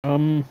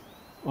Um,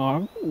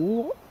 part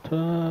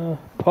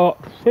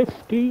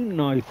 15,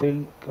 I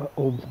think,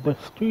 of the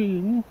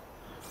stream.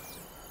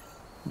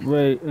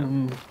 Wait,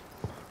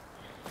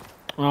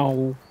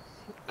 oh,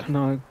 can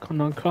I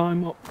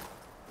climb up?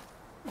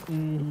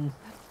 Mm,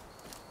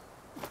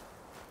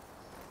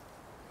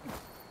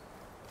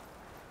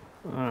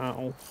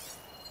 ow,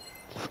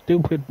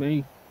 stupid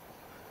me.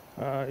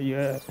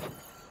 Yeah.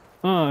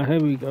 Ah,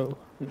 here we go.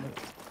 Yeah.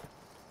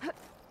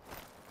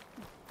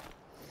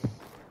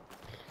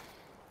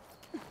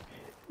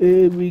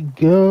 Here we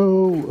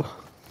go.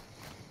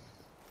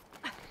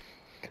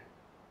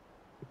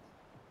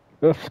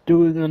 Just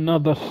doing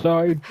another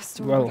side. A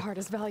stonewood Well, heart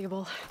is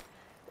valuable.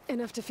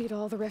 Enough to feed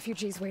all the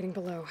refugees waiting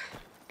below.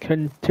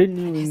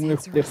 continuing His with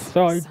answer this is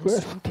side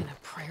quest. sunstroke and a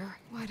prayer?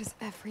 Why does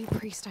every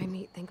priest I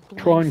meet think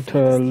blind Trying faith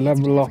to is the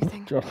answer to level up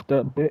everything? just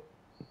a bit.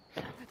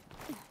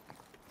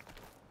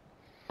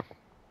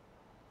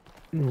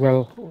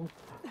 Well,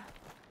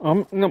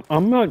 no, I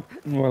might.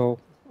 Well,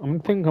 I'm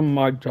thinking I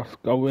might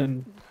just go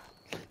in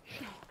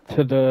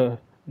to the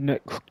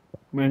next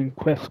main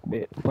quest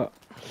bit, but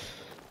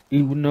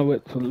even though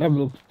it's a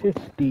level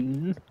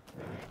 15,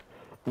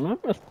 and I'm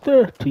a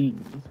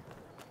 13,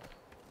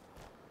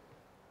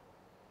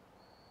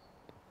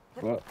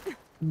 but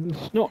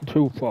it's not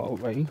too far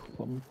away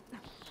from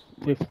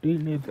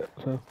 15, is it?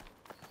 So,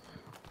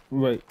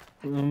 wait,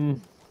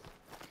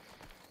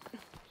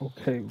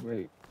 okay,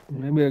 wait,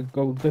 maybe I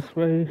go this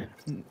way?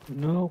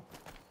 No?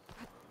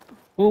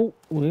 Oh,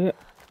 yeah,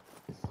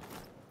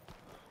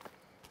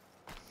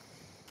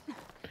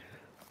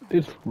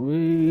 this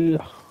way.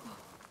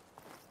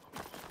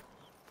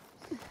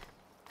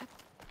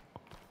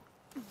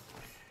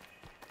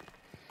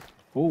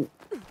 Oh,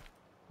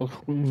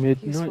 what's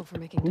midnight? Useful for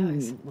making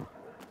dyes.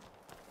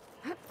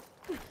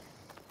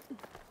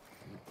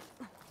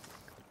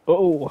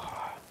 Oh,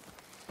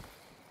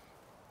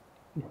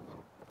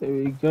 there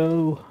we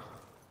go.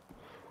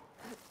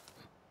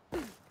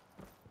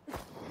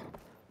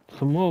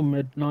 Some more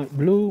midnight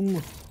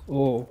bloom.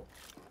 Oh,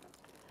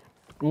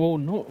 oh,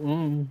 not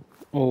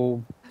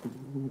oh,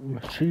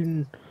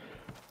 machine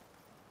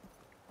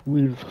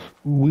with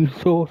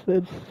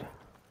resources.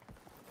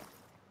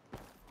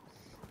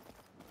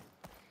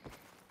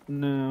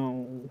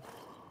 Now,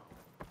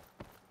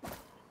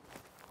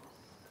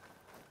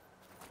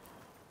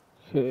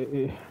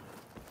 okay,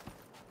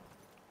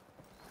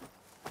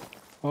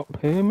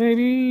 up here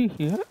maybe.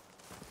 Yeah,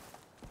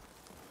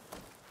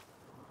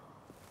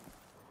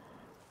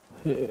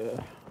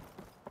 here.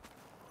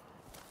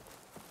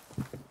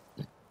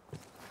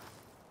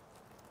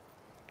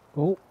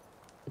 Oh,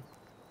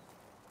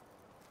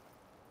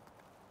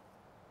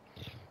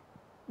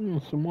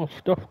 some more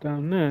stuff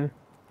down there.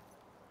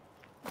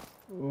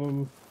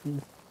 Um,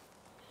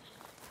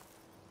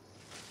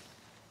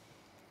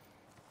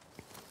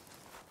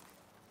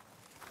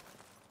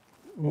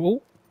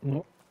 oh,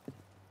 no,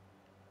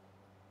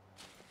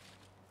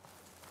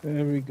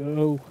 there we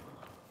go.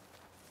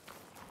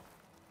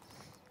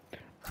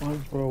 Might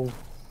as well.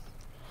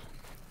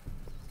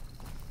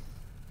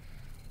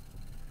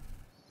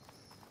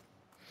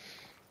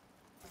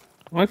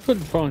 I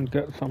could try and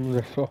get some of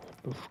this off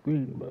the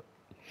screen, but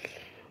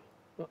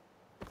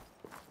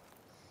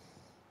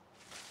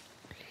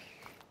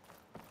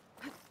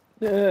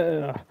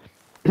yeah.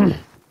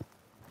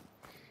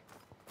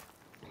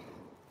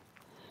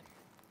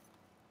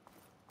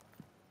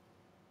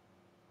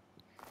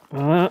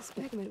 This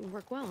pigment would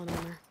work well on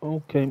armor.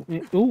 Okay.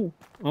 Ooh,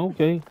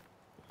 okay.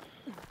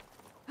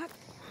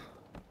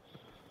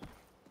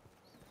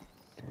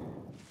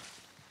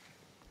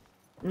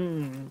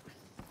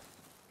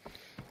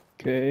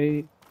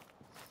 Okay.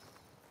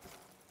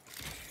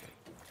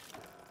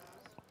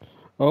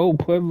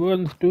 Hope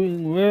everyone's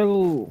doing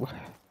well.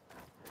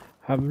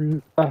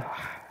 Having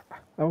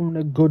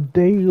a good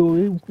day or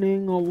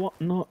evening or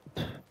whatnot.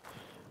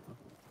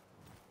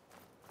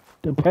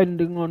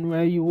 Depending on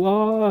where you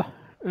are.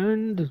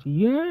 And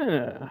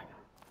yeah.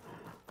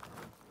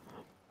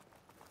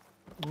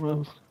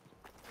 Well,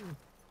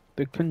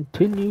 the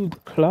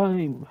continued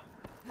climb.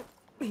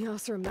 The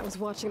Osram that was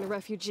watching the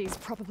refugees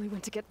probably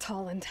went to get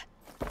Tolland.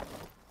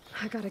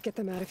 I gotta get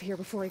them out of here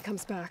before he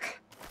comes back.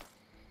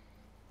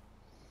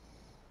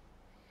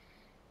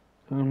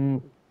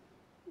 When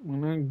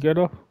I get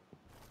off.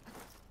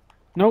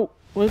 No,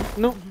 wait,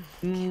 no.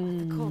 Can't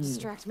let the cold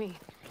distract me.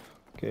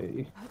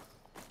 Okay.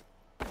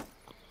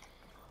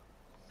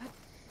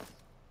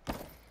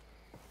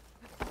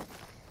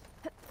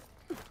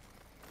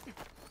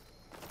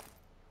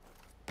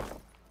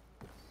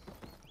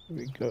 Here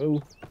we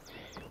go.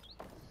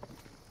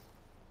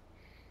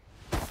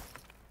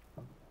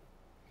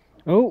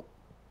 Oh.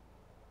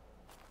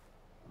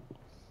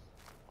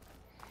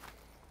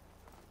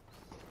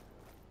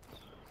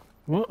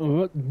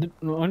 What?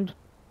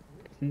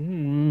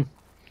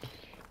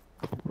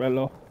 Fell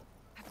off.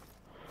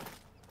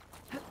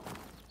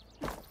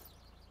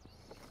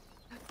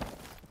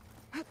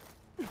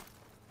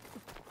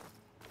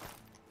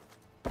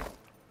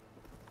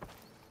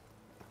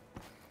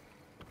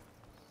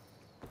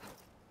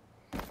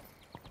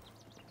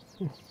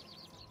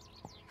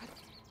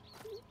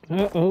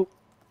 Uh-oh.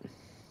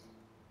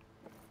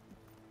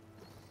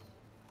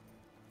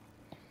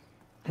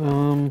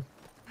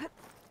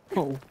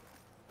 Oh.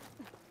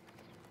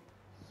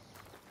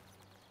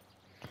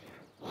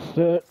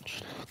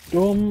 Search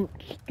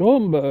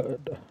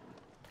Stormbird.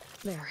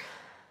 There.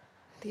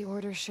 The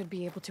Order should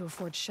be able to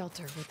afford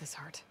shelter with this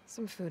heart.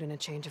 Some food and a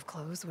change of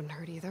clothes wouldn't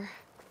hurt either.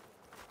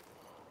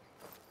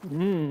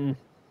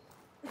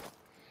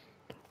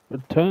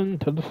 Return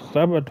to the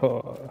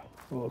Saboteur.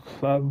 Or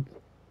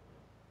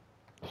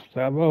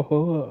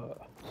Saboteur.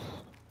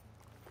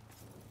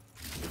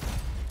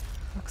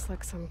 Looks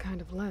like some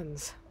kind of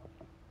lens.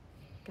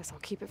 Guess I'll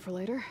keep it for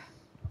later.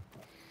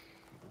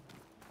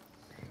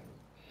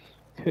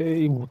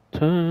 Okay,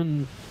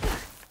 return.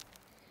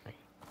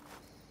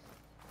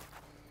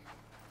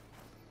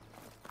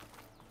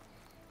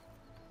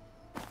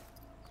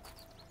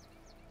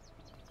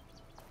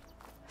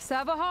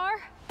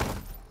 Savahar?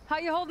 How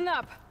you holding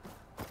up?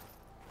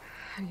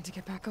 I need to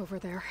get back over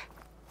there.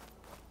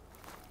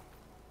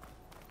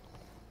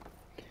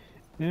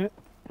 Yeah.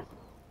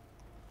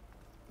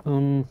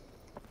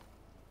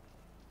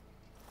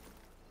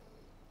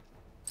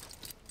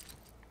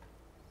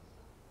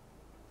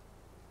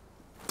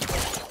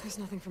 There's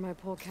nothing for my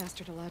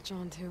polecaster to latch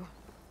onto.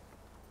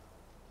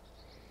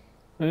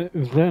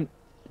 Vent.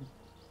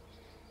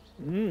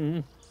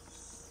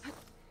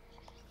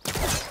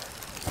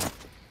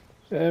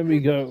 There we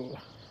go.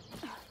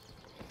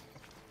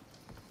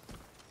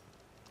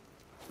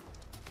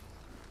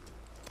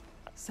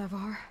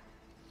 Savahar?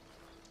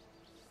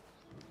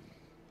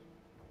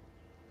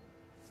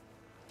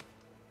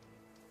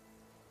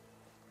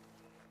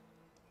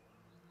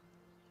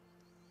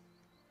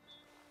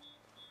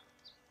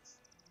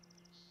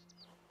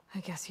 I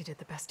guess you did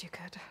the best you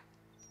could.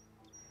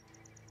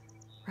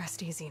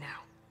 Rest easy now.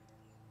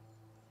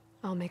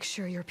 I'll make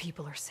sure your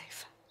people are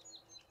safe.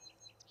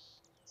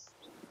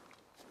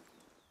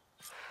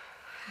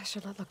 I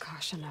should let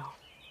Lakasha know.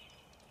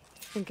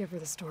 And give her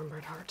the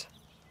Stormbird heart.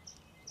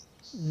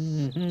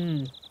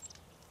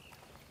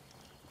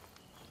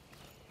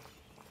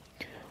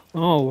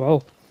 Oh,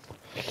 well.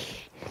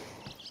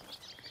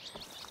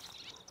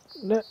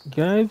 That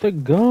guy's a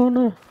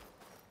goner.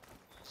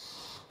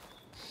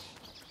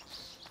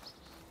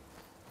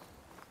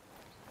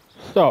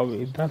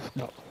 Sorry, that's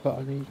not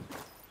funny.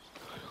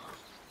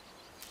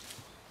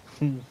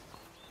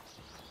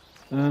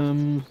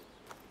 Am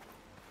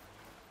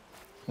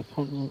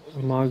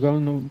I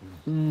going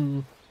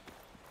to...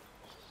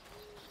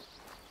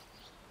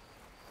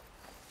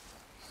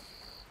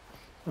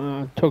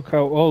 I took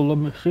out all the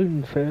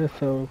machines here,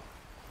 so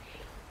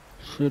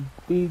should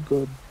be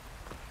good.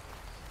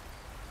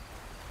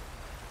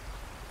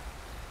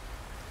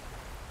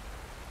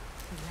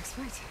 The next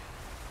fight.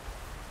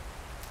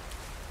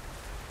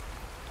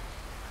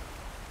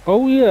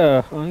 Oh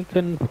yeah, I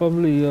can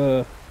probably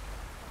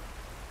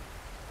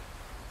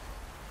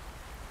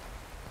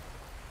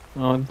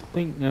I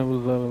think there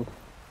was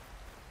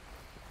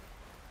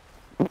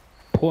a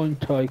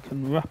point I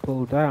can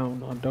rappel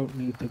down. I don't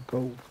need to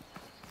go.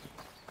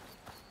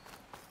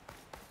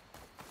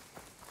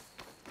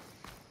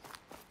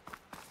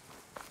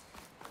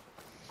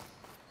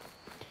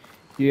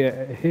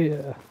 Yeah,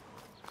 here.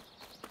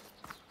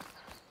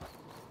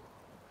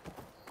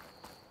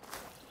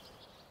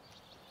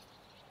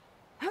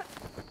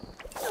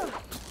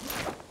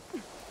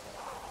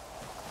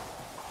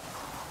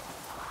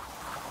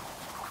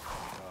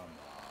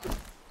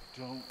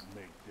 Don't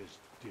make this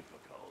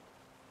difficult.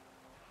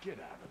 Get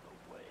out of the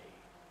way.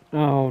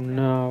 Oh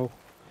no.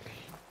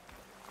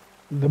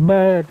 The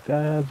bad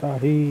guys are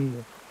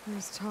here.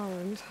 There's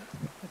Tolland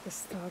with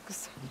his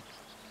thugs.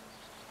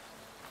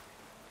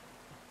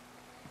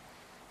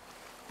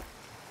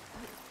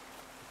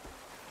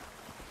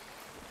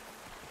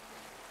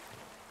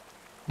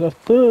 The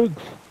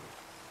thugs.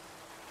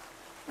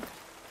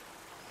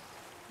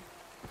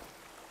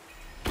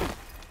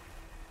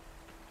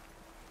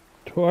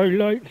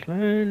 Twilight's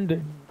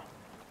Landing.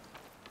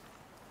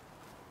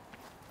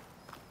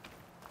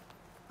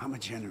 I'm a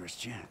generous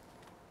gent.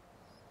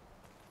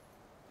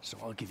 So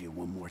I'll give you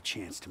one more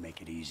chance to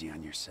make it easy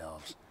on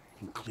yourselves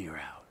and clear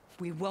out.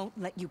 We won't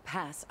let you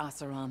pass,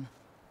 Asaram.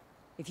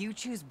 If you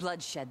choose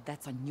bloodshed,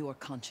 that's on your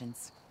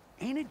conscience.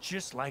 Ain't it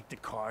just like the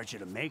cards you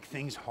to make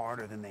things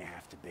harder than they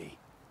have to be?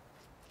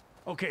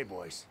 Okay,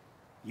 boys.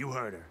 You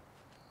heard her.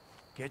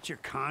 Get your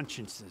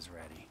consciences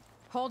ready.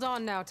 Hold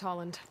on now,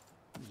 Tolland.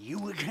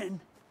 You again?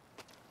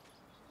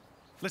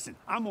 Listen,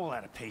 I'm all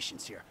out of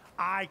patience here.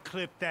 I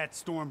clipped that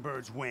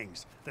Stormbird's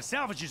wings. The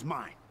salvage is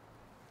mine.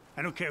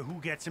 I don't care who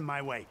gets in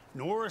my way.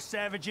 Nora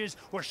savages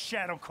or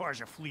shadow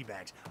cars or flea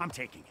bags. I'm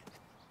taking it.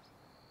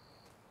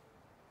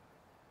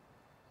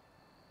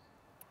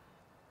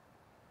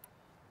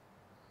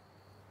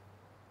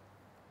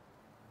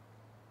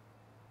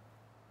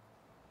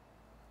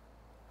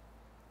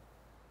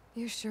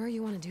 You sure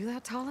you want to do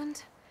that,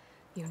 Tolland?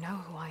 You know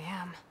who I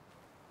am.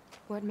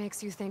 What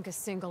makes you think a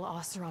single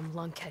Oseram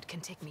lunkhead can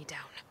take me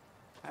down?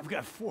 I've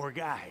got 4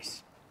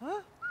 guys.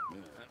 Huh?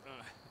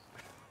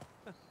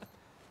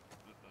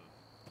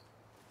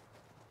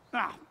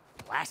 Ah,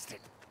 blast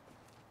it.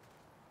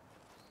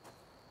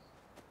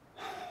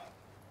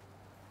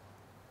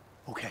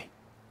 Okay.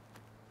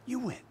 You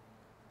win.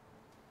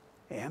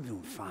 Hey, I'm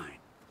doing fine.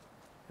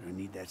 I don't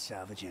need that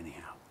salvage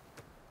anyhow.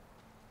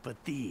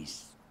 But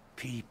these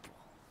people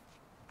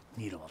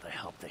need all the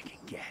help they can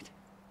get.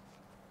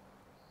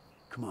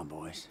 Come on,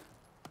 boys.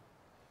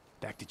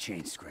 Back to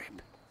Chain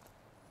Scrape.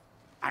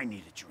 I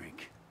need a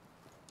drink.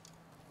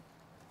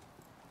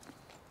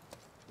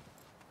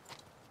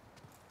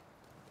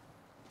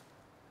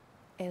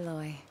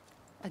 Aloy,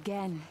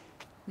 again,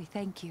 we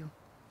thank you.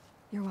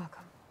 You're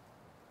welcome.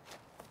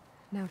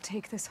 Now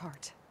take this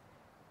heart.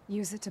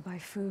 Use it to buy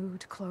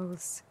food,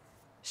 clothes,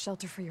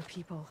 shelter for your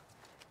people.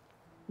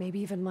 Maybe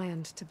even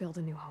land to build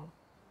a new home.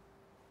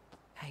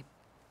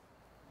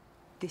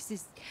 This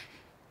is...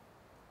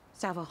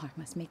 Savohar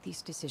must make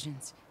these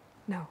decisions.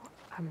 No,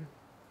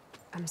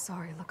 I'm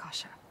sorry,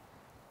 Lakasha.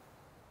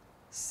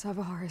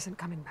 Savahar isn't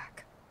coming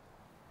back.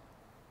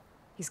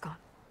 He's gone.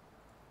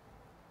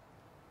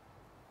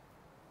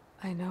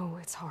 I know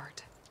it's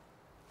hard,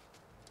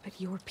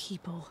 but your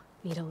people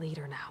need a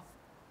leader now.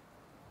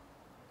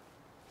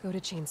 Go to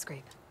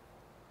Chainscrape.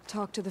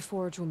 Talk to the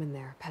forge woman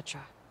there,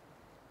 Petra.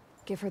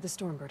 Give her the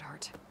Stormbird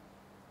heart.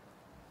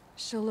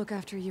 She'll look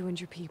after you and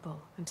your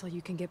people until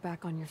you can get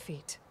back on your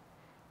feet.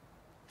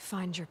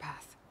 Find your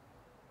path.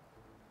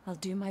 I'll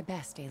do my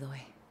best,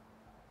 Aloy.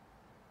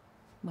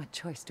 What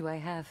choice do I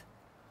have?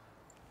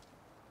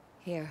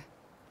 Here,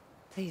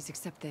 please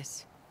accept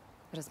this.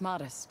 It is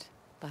modest,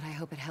 but I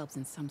hope it helps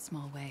in some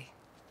small way.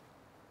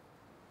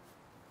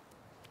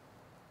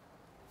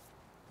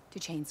 To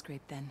Chainscrape,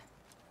 then.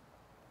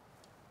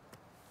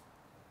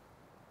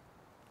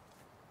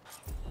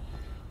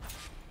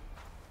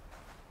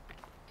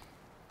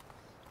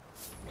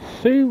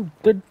 Save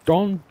the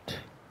Daunt.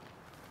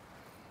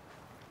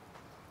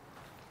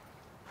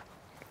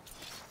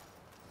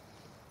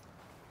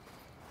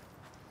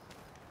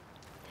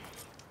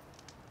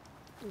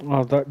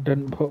 Oh, that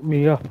didn't put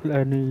me up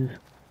any.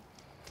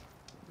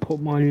 Put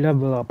my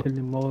level up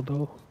anymore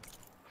though.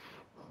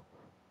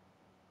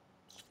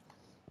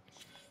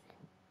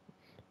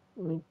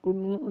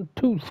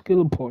 Two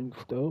skill points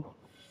though.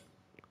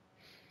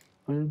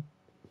 I'm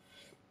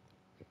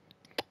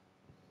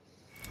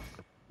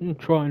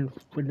try and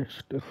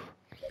finish this.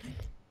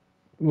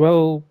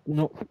 Well,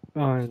 not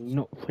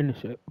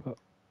finish it, but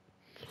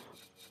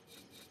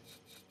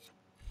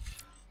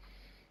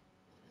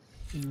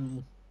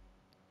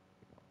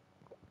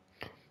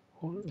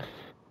once.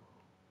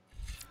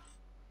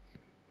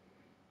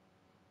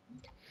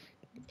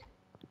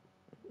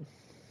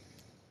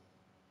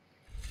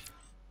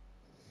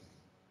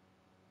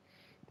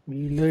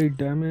 Melee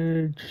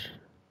damage,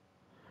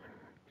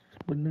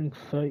 spinning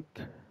psych.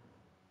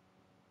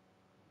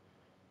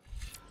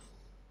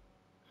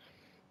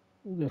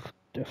 This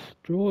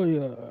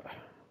destroyer.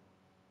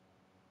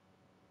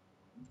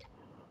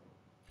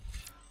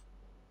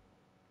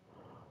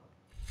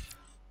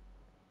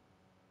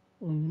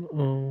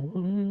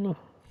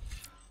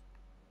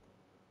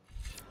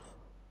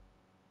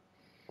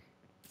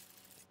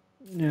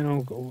 Yeah,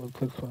 I'll go with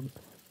this one.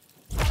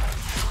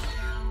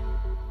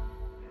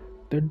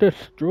 The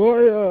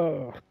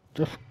destroyer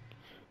just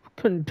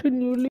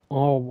continually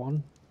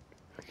R1.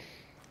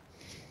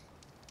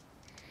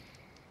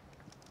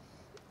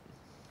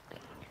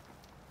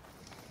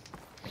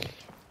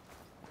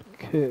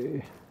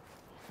 Okay.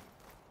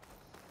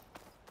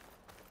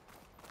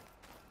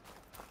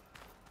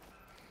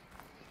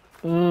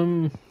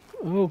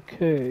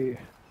 Okay.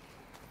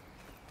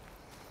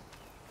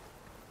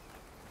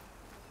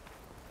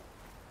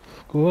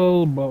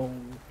 Skull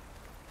bone.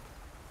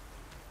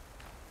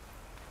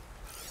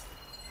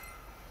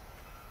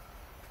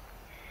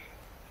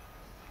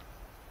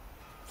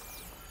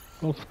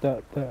 What's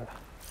that there?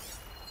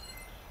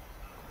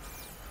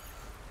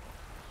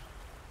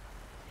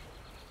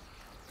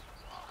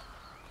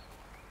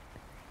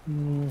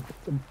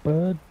 The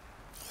bird.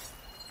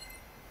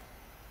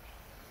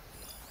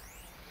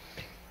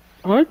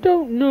 I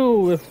don't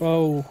know if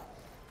I'll.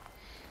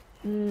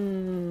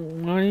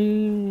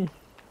 I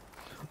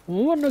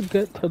want to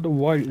get to the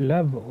white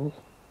level,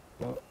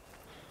 but.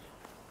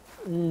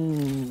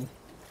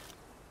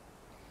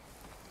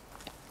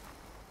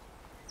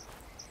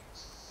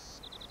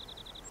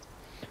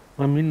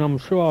 I mean, I'm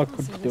sure I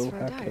could still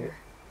hack it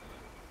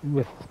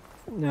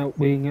without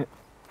being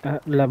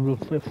at level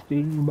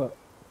 15, but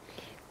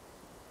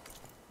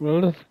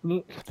well,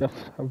 let's just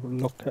have a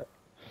look at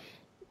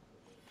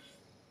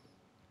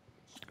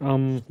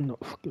not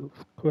skills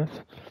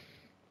quest.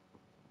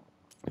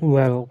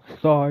 Well,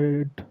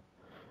 side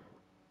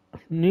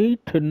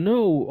need to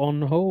know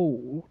on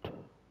hold.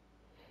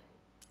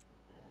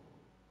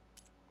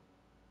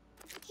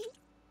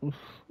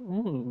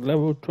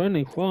 Level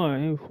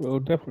 25. Well,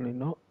 definitely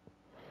not.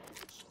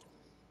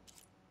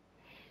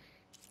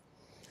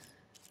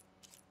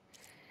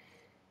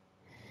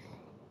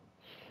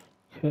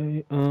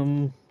 Okay,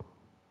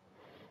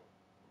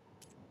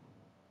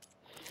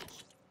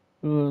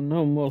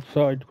 no more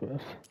side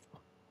quests.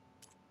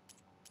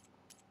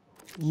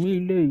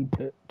 melee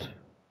pit.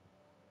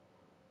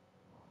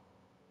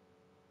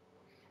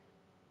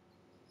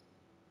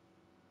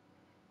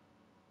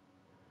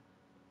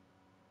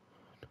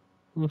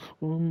 This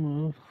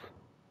one is...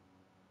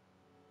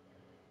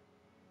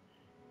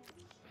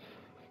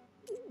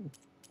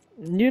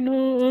 You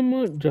know, I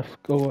might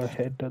just go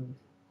ahead and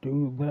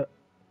do that.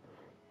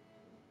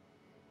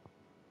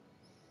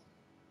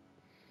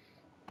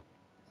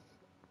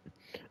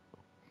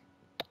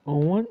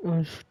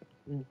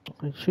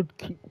 I should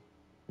keep...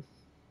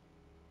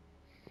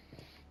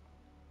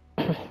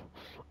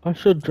 I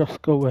should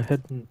just go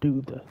ahead and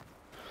do that.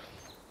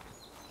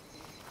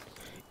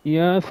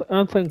 Yes,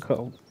 I think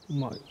I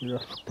might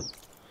just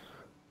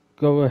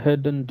go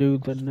ahead and do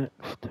the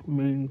next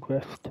main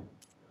quest.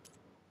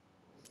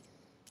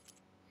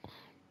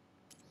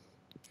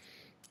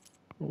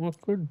 I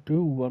could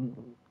do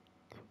one.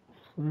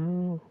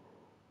 So,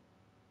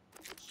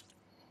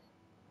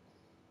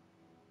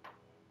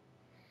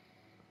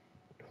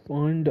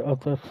 find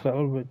other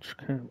salvage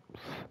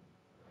camps.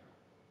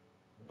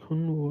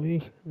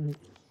 Convoy.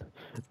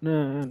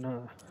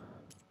 Nah.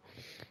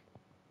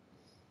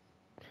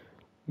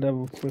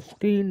 Level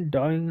 15,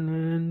 Dying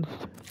Lands.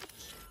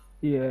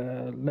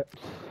 Yeah,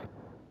 let's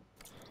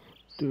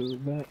do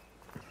that.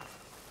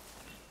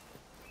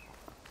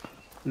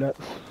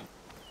 Let's...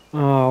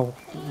 Oh.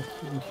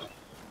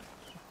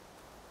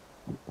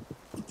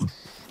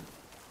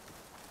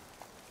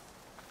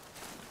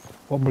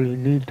 Probably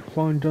need to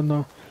find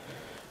another...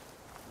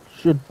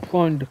 Should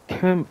find a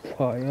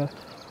campfire.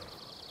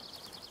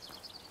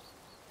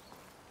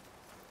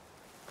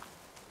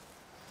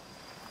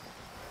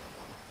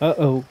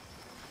 Uh-oh.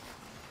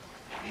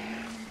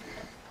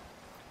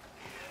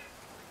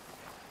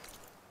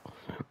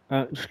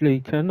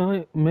 Actually, can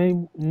I?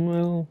 Maybe,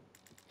 well...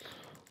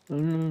 I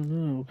don't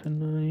know,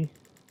 can I?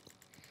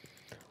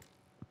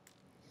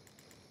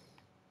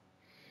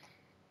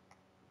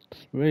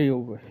 It's way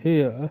over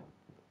here.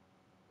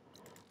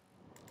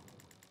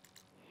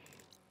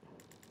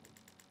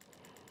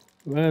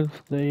 Where's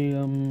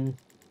the,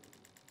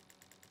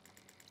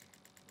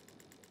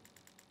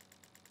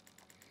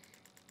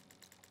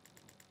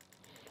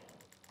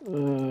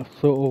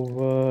 sort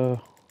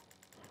of,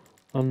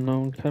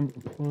 unknown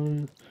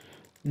campfire?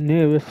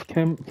 Nearest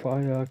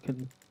campfire I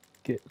can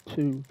get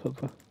to, because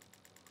I...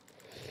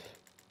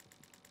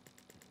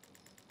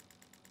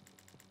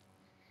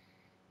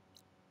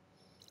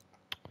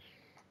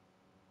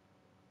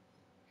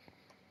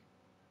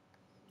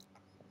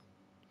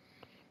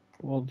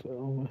 Was it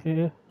over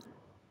here?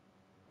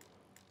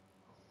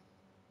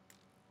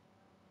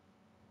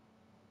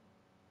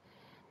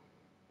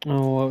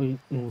 Oh, I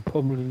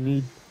probably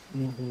need...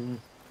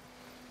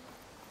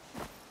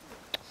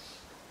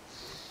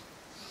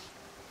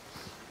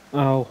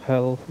 Oh,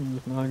 hell. I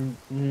can't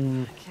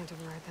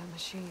override that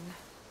machine.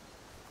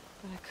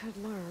 But I could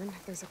learn.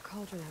 There's a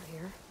cauldron out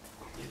here.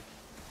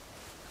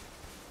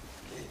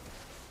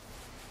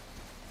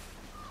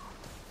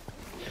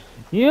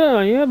 Yeah,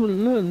 I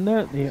haven't learned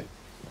that yet.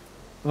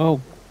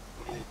 Oh.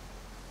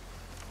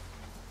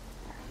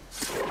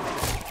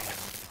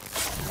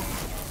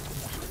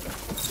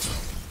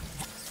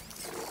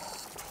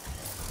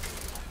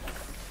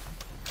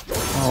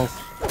 Oh,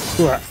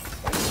 crap.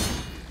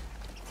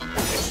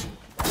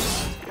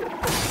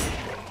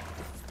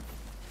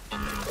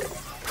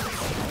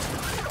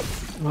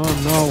 Oh,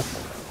 no.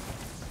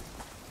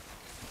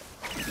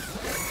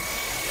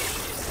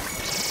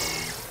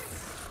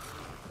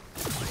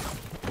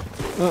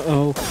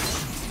 Uh-oh.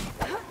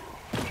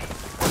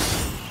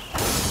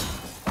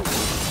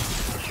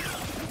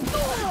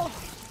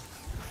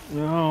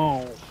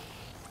 No.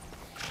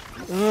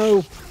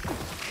 No.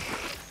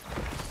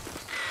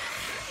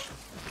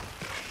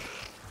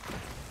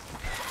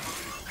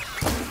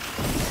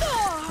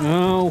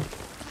 No.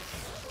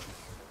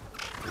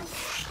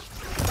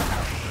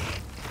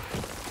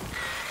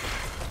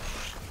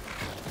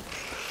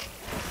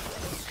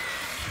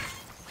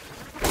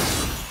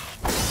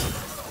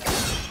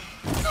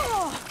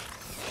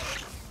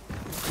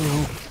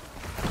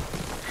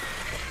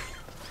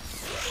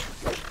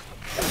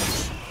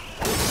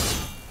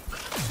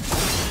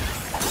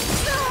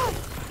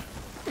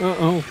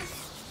 Uh-oh.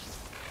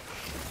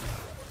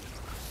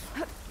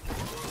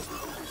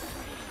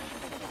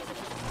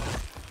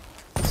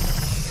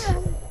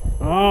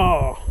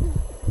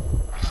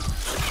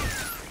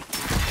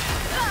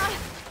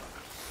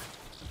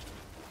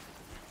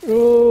 Oh.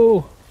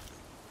 Oh.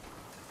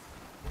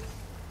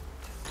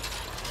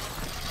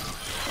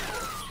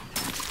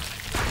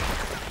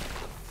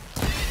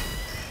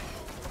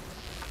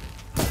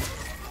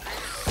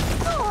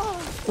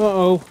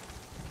 Uh-oh.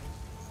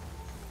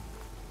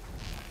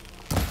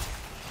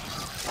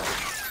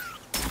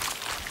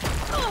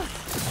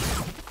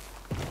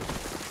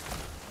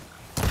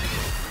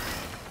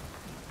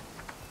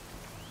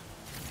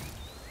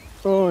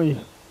 Oi.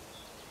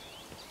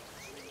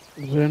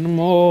 Is there any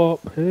more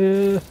up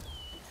here?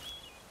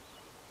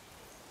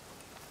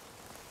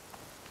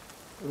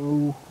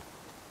 Oh.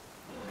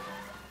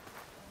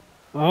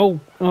 Oh.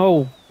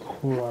 Oh.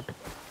 Crud.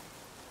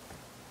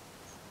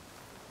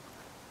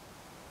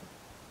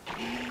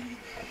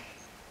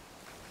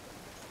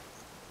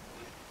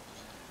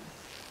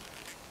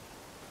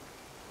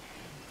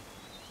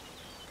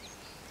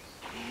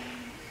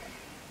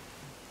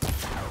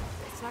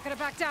 It's not gonna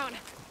back down.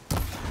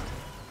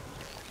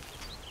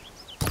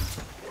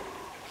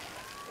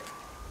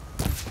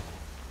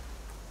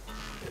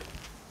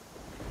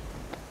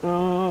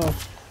 Ah.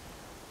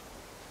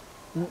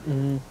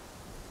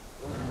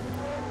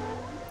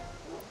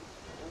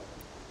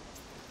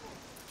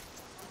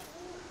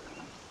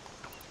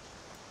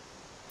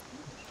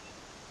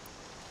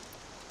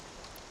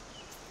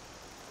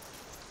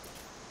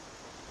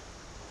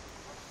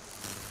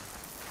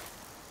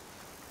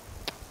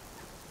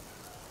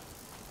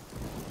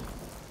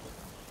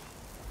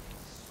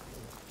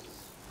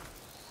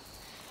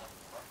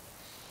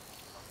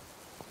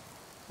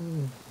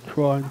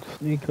 Try and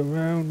sneak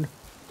around.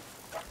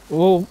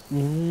 Oh.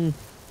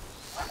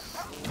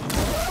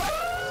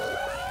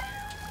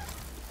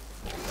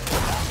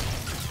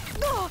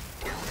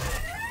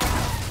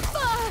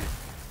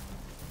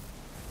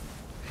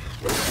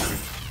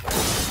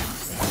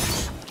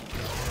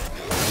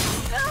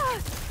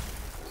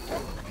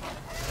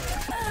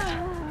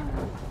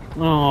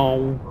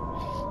 Oh.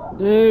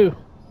 No.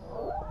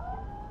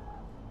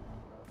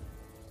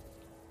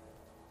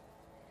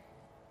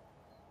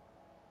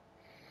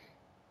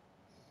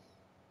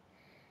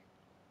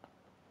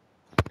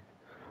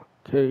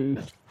 Okay.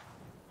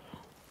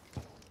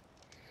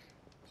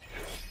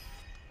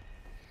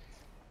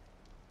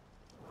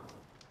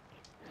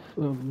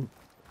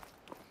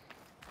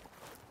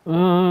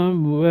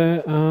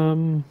 Where,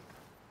 oh,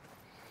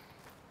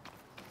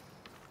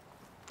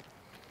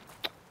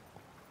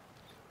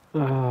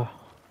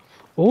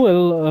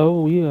 well,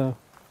 oh, yeah.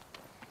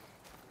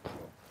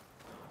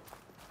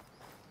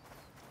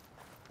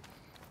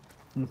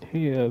 And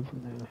here,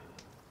 isn't there?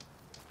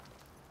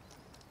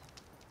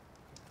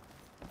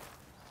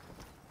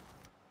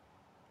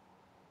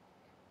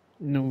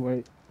 No,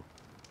 wait.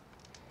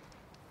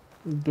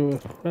 Do a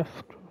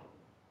quest.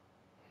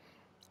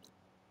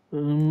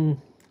 Okay.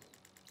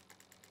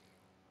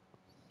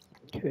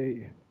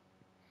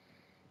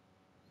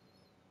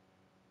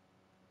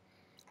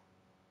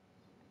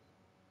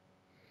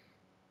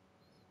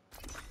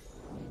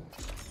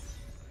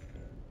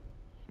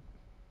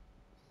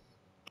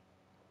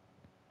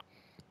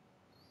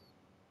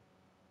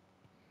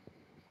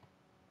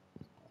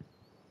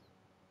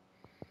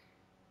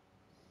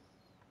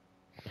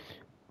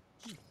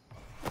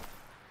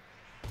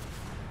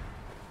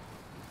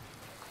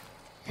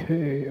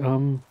 Okay,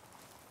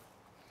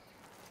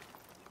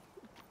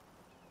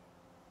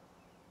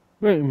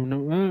 wait a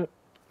minute,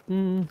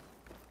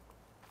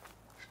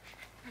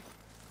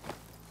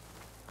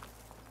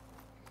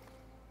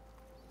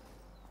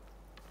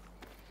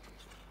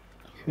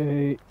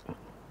 okay.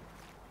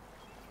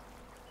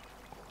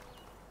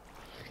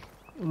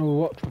 I'll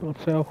watch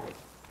myself.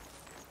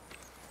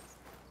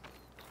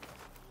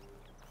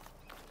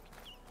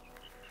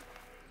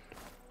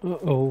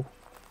 Uh-oh.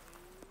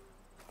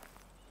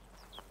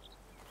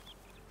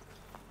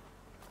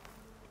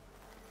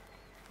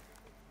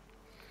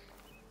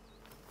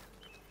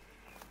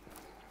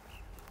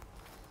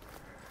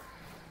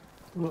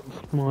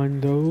 Let's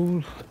mind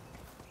those.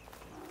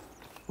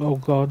 Oh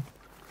god.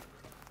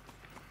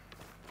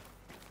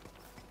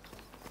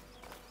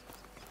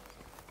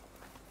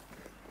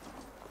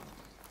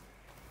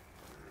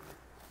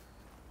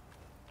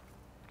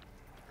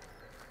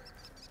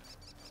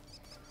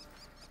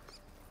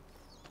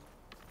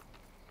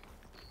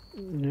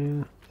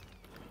 Yeah.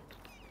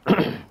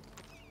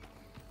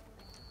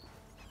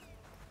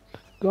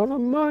 Gotta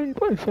mind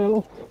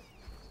myself.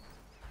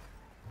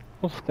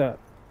 What's that?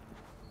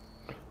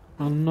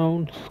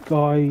 Unknown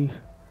sky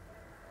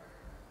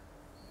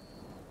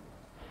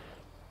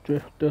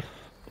drifters.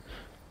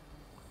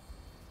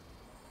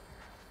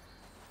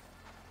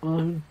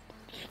 I'm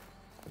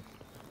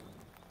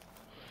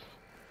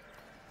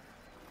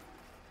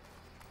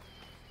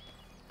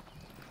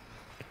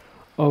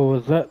oh,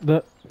 is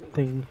that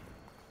thing?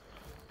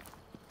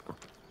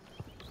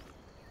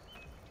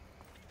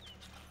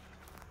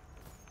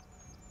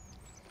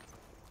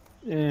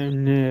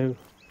 No.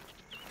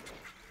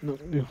 No,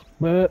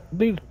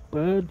 these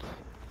birds.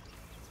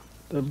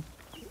 The,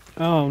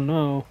 oh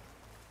no.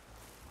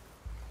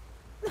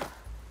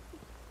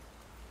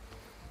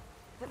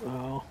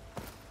 Oh.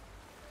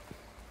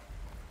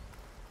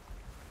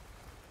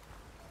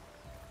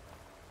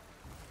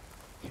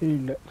 Okay,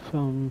 let's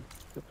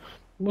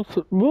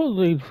what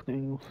are these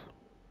things?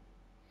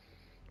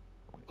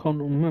 Can't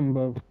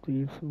remember if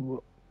these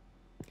were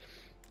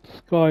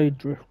Sky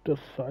Drifter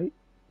site.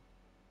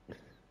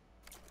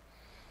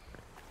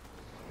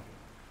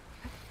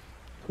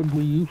 Could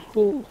be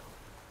useful,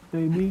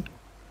 maybe.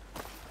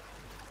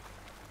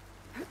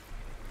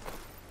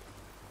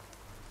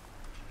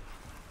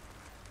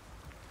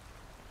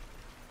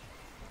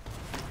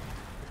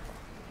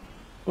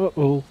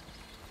 Uh-oh.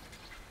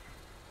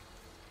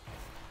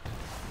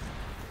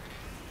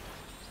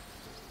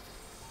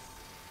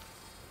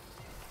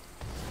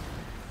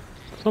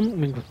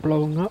 Something's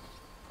blowing up.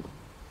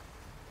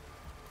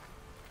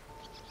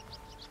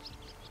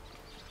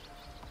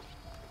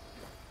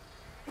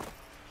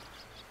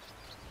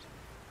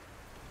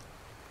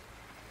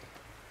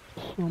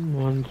 Somewhere.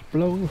 One's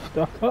blowing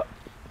stuff up.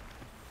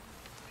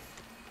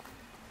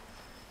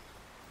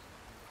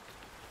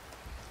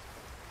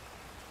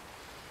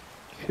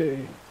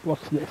 Okay,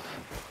 what's this?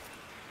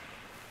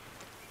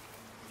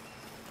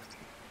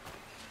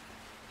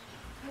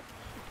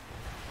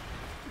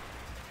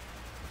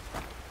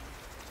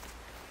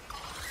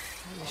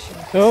 That machine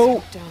could Oh!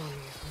 swoop down on me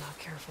if I'm not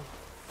careful.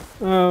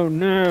 Oh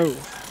no!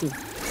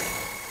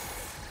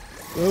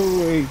 Go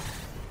away.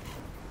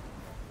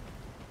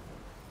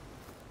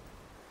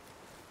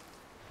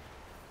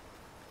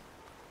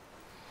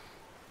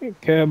 Don't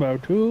care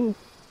about you.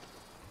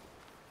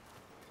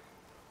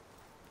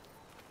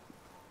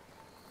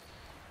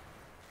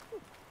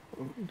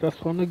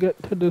 Just want to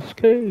get to this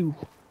cave.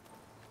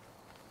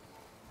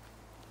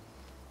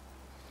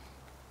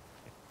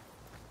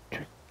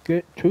 To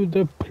get to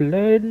the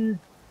plain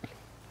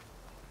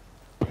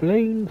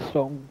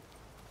song.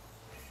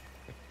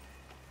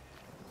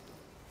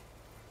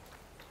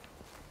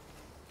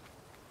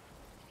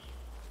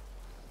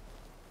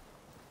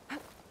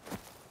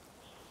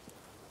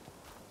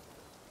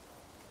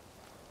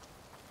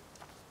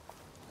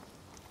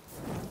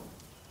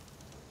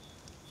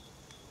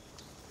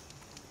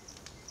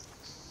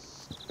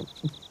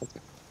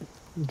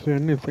 Is there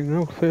anything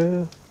else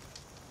there?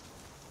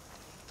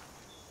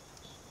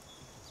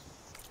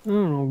 I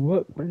don't know,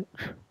 workbench.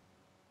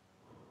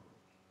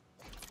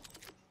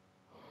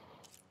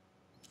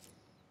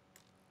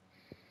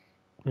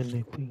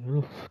 Anything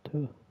else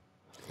to...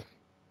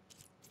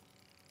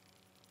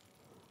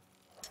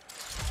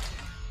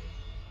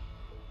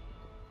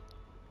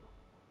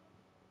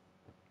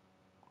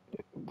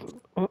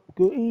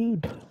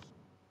 upgrade?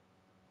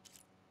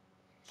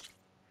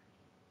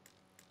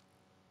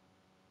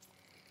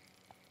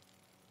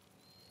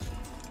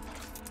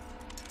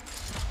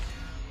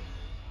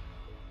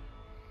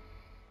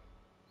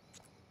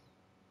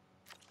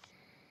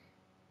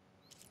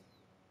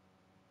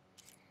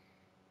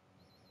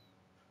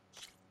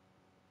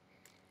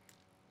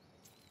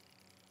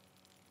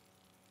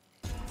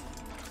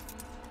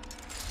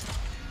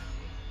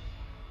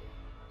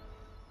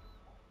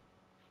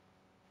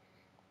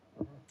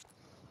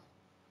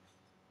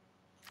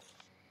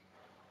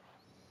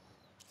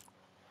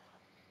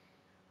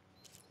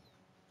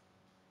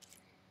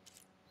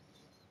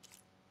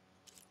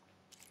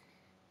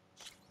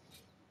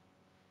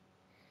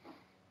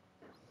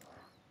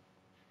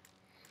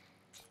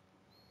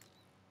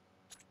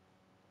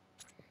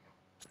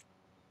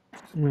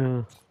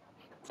 Yeah,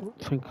 don't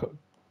think I...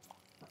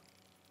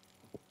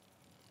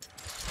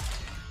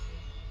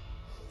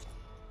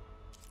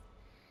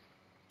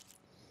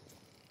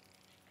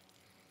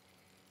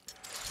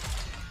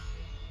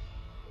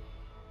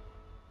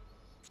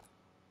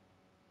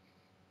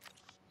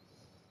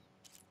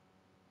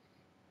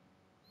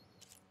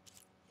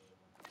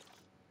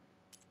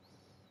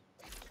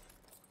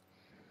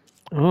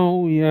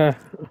 Oh yeah,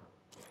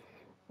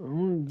 I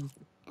only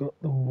got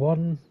the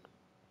one,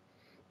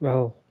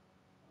 well,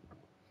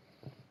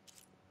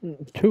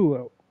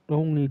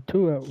 only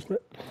two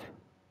outlets.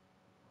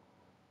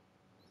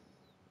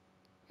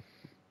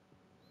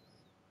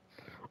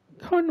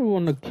 Kind of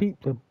want to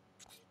keep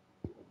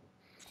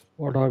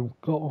what I've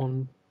got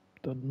on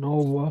the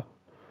Nova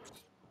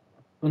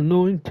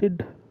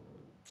Anointed.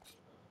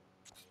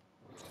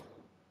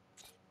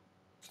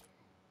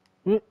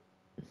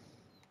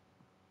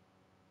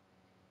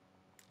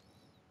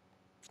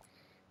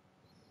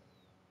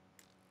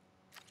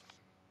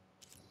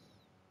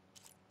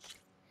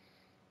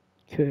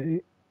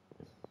 Okay.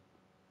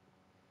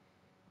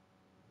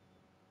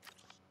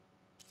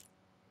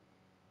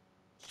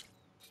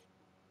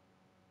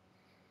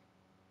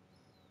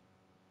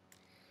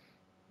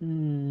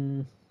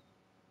 Hmm.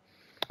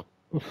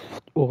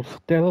 Or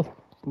stealth.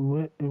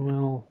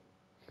 Well.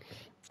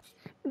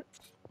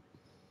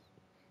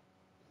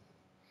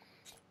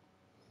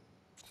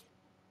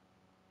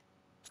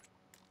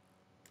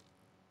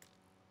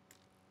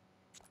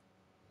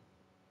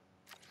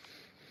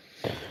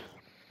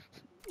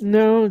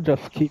 No,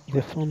 just keep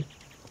this one.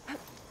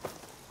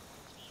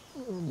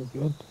 Oh my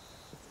god.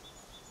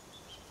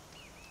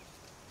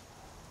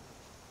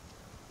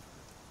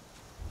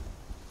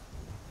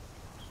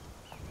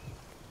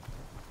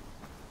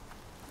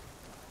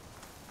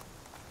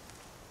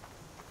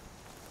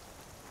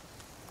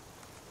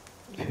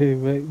 Okay,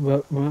 wait,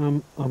 but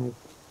I'm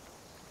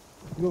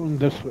going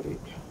this way.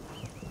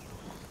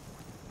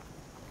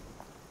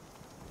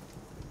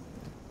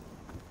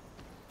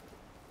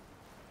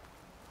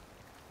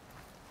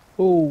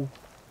 Oh.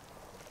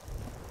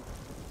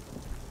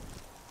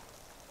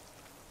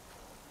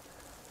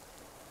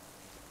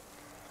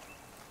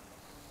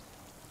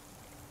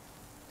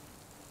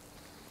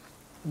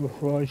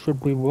 Before I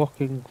should be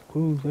walking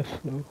through this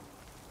though.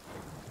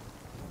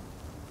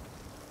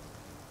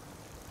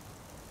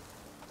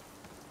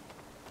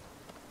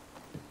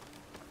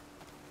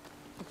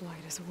 The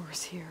blight is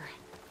worse here.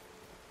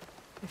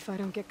 If I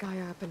don't get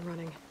Gaia up and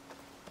running,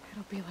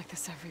 it'll be like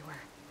this everywhere.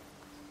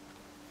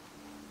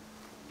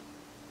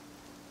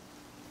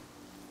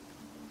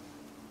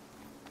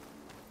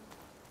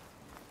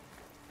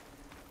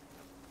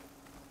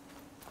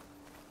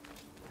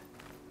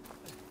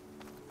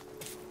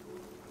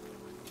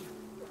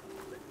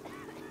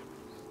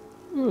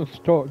 Let's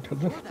talk to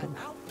this You're that one.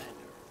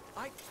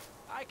 Outlander.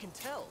 I can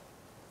tell.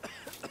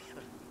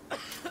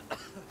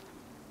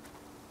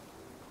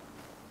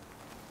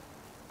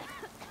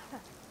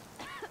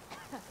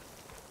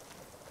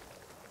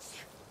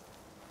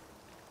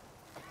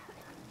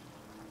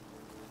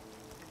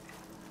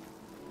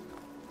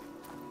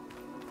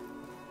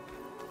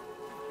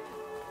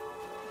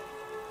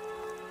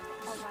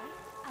 All right,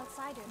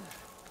 outsider.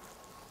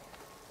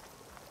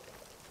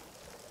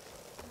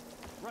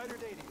 Ryder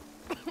dating.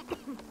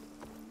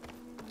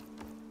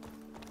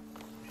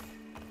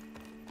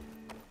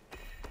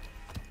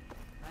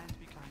 Land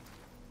be kind.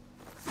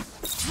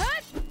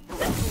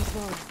 Please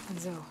go,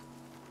 Enzo.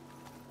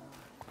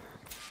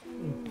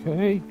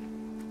 Okay.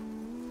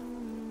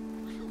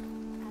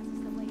 As is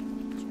the way of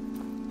nature.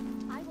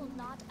 I will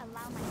not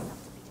allow myself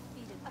to be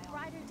defeated. A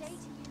brighter day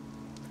to you.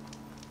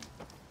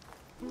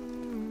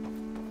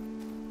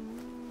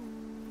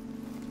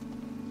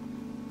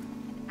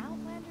 An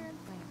outlander in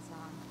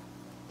Plainsong.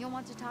 You'll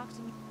want to talk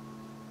to me.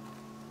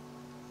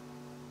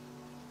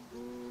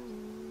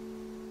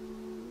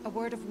 A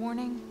word of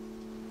warning.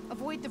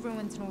 Avoid the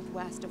ruins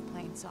northwest of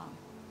Plainsong.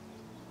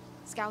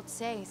 Scouts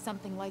say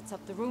something lights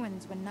up the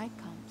ruins when night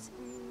comes.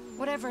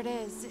 Whatever it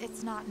is,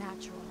 it's not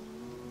natural.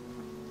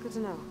 Good to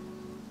know.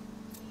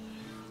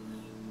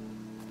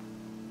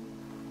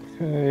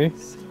 Okay.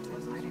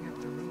 Something lighting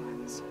up the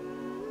ruins.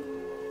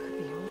 Could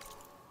be yours.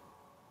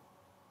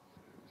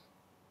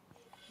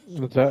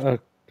 Is that a...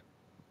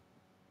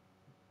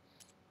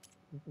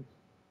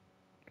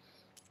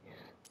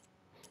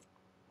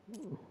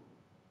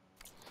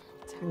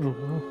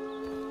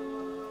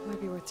 Might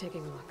be worth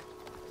taking a look.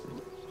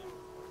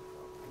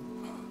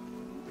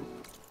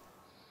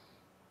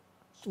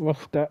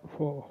 What's that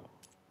for?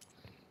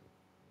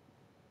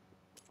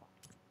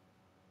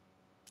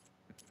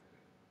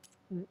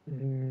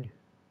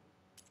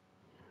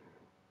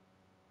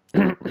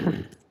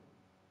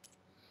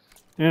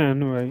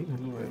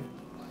 Anyway.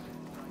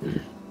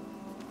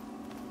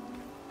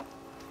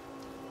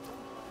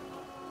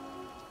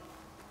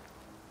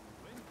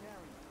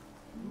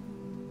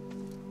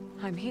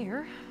 I'm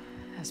here,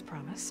 as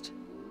promised.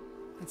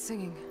 It's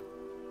singing.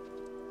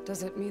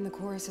 Does it mean the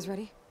chorus is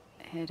ready?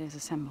 It is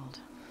assembled.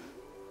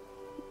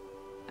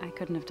 I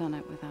couldn't have done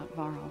it without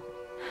Varl,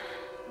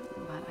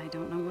 but I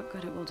don't know what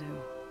good it will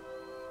do.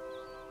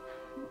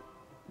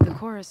 The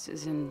chorus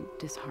is in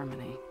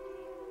disharmony.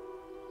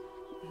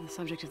 The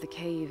subject of the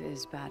cave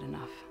is bad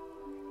enough.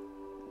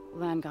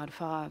 Land God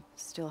Fa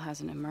still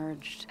hasn't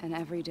emerged, and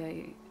every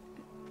day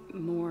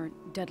more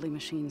deadly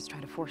machines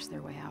try to force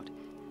their way out,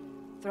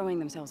 throwing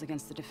themselves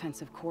against the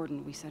defensive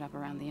cordon we set up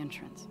around the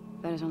entrance.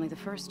 That is only the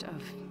first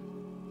of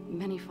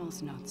many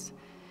false notes.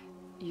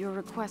 Your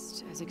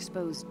request has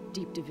exposed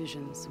deep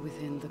divisions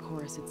within the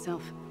chorus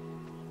itself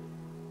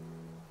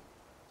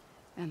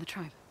and the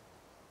tribe.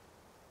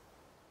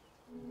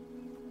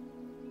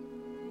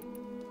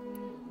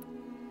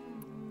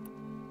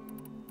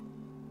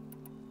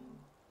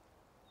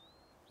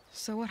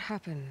 So what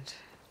happened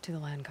to the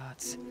land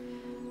gods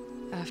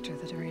after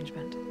the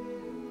derangement?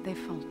 They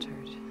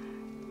faltered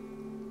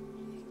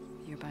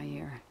year by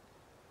year.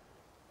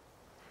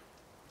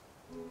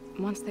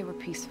 Once they were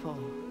peaceful,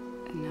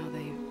 and now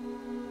they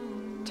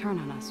turn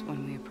on us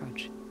when we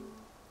approach.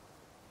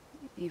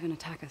 Even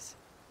attack us.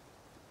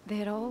 They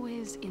had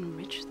always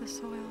enriched the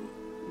soil,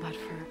 but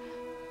for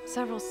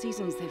several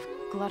seasons they've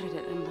glutted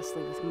it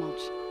endlessly with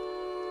mulch.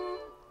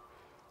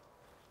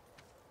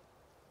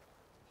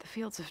 The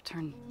fields have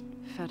turned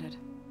fetid.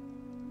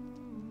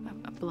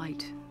 A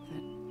blight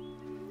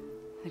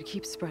that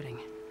keeps spreading,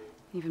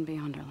 even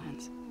beyond our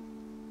lands.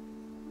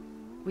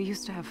 We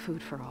used to have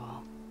food for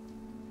all.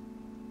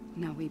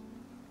 Now we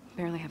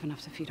barely have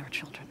enough to feed our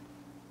children.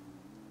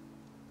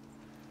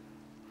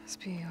 Must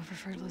be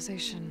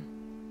over-fertilization.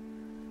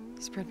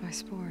 Spread by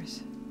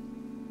spores.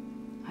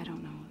 I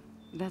don't know.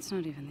 That's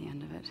not even the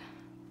end of it.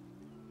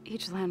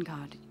 Each land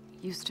god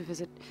used to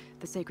visit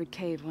the sacred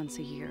cave once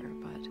a year,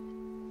 but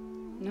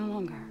no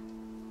longer.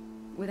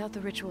 Without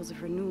the rituals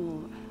of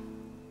renewal,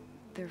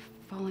 they're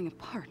falling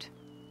apart.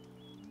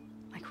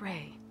 Like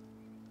Ray.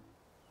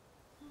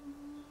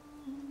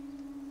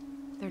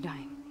 They're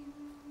dying.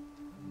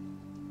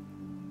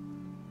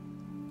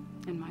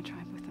 And my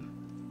tribe with them.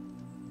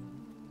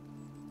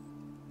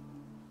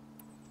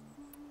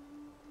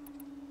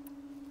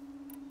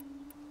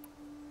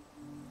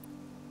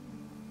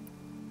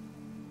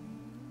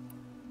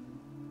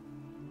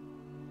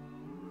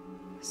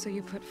 So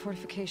you put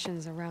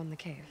fortifications around the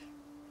cave?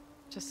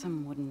 Just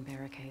some wooden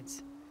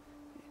barricades.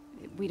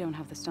 We don't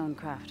have the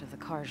stonecraft of the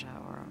Karja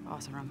or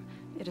Oseram.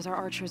 It is our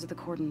archers of the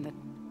cordon that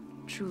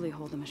truly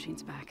hold the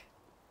machines back.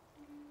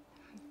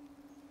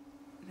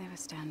 They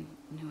withstand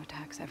new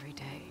attacks every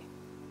day.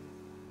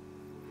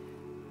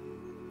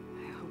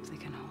 I hope they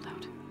can hold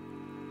out.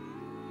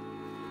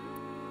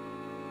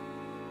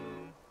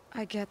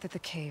 I get that the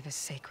cave is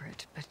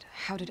sacred, but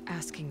how did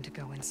asking to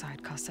go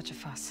inside cause such a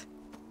fuss?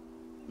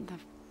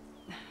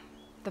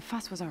 The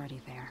fuss was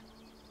already there.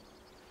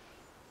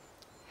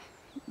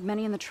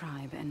 Many in the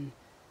tribe, and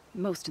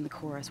Most in the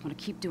chorus want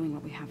to keep doing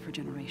what we have for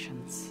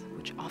generations,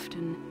 which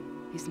often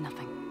is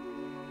nothing.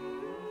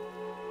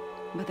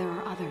 But there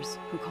are others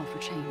who call for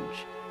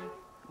change,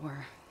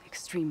 or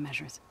extreme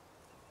measures.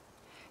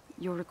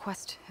 Your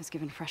request has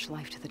given fresh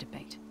life to the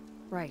debate.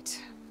 Right.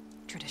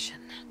 Tradition.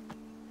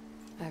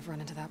 I've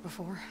run into that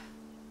before.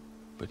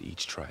 But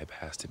each tribe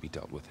has to be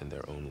dealt with in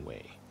their own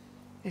way.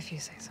 If you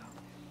say so.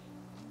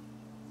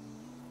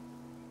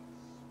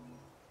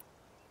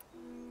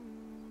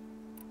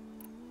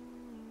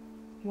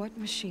 What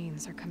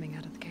machines are coming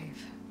out of the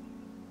cave?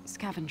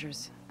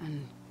 Scavengers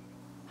and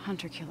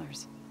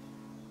hunter-killers.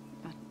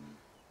 But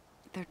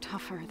they're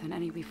tougher than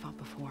any we fought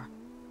before.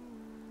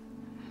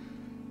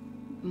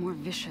 More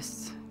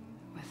vicious,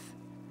 with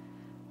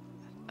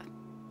a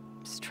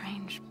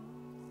strange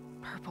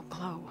purple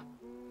glow.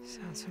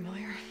 Sounds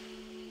familiar.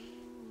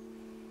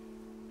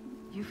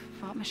 You've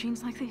fought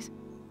machines like these?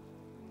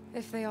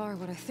 If they are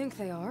what I think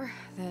they are,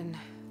 then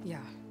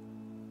yeah.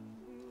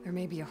 There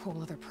may be a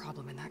whole other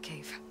problem in that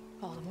cave.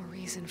 All the more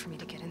reason for me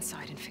to get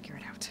inside and figure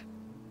it out.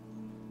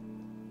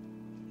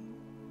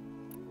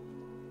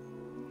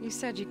 You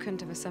said you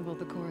couldn't have assembled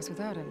the chorus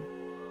without him.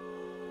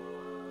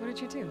 What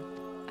did you do?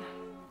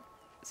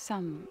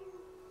 Some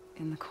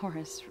in the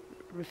chorus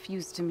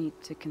refused to meet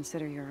to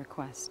consider your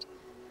request.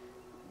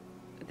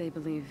 They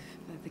believe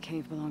that the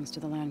cave belongs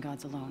to the land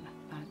gods alone,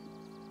 but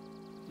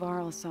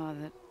Varl saw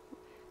that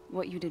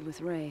what you did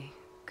with Ray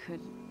could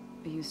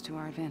be used to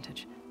our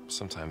advantage.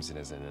 Sometimes it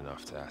isn't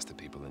enough to ask the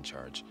people in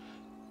charge.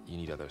 You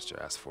need others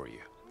to ask for you.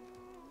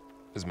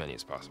 As many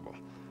as possible.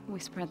 We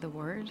spread the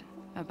word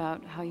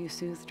about how you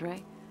soothed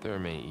Ray. There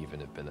may even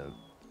have been a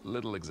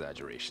little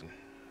exaggeration.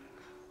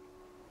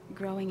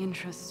 Growing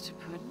interest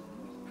put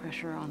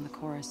pressure on the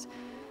chorus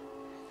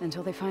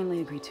until they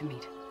finally agreed to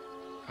meet.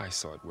 I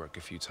saw it work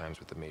a few times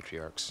with the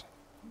matriarchs.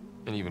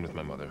 And even with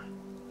my mother.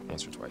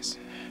 Once or twice.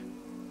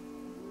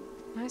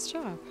 Nice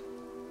job.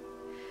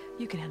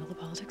 You can handle the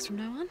politics from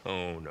now on?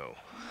 Oh, no.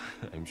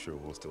 I'm sure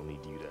we'll still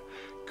need you to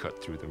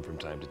cut through them from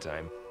time to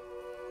time.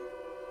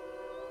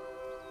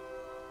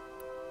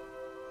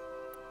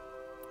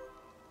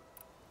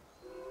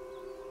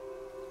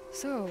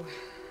 So,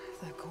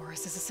 the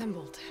chorus is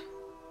assembled.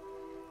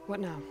 What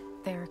now?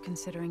 They're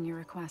considering your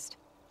request.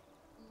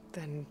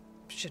 Then,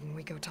 shouldn't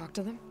we go talk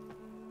to them?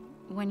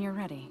 When you're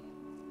ready.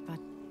 But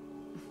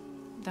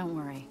don't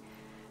worry.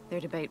 Their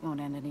debate won't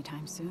end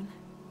anytime soon.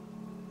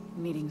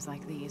 Meetings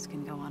like these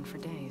can go on for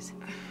days.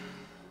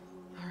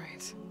 All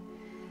right.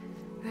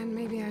 Then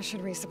maybe I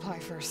should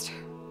resupply first.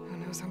 Who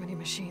knows how many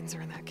machines are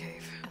in that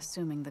cave?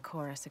 Assuming the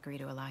chorus agree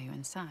to allow you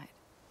inside.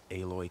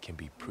 Aloy can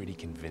be pretty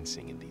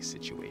convincing in these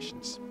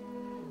situations.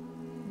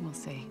 We'll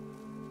see.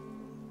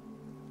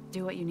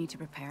 Do what you need to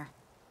prepare.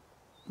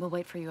 We'll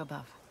wait for you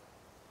above,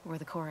 where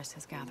the chorus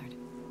has gathered.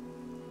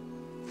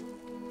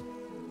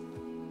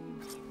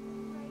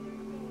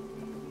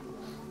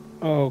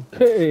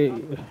 Okay.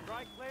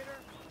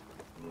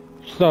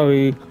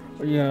 Sorry,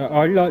 yeah,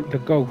 I like to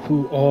go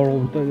through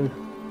all of the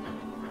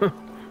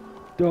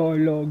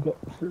dialogue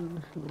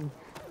options.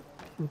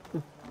 Who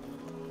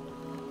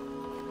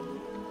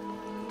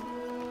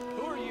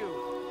are you?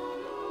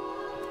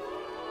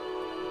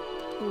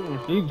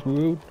 Oh, he's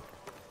rude.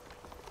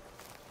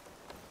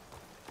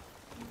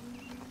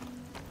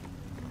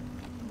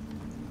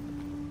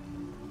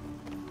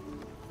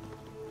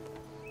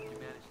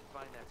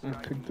 I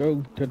could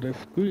go to the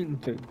screen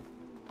thing.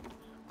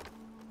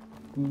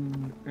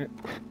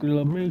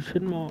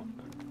 Exclamation mark.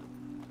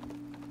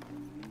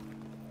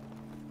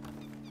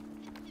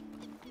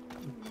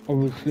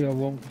 Obviously I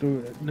won't do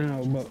it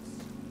now, but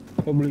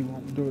probably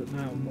won't do it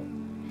now, but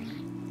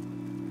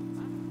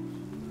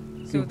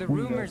so the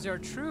rumors are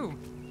true.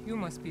 You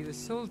must be the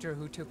soldier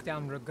who took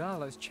down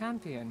Regala's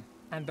champion,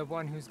 and the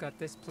one who's got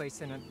this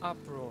place in an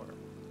uproar.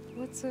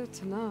 What's a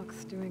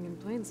Tanakh's doing in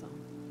Plainsong?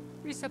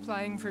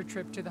 Resupplying for a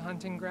trip to the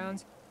hunting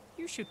grounds.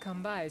 You should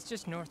come by, it's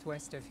just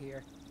northwest of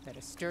here. Bet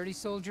a sturdy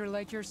soldier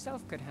like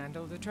yourself could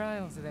handle the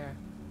trials there.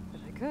 If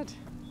I could.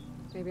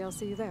 Maybe I'll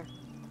see you there.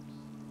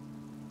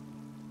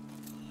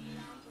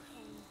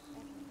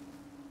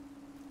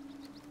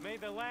 May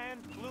the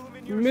land bloom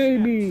in your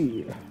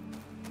maybe. steps.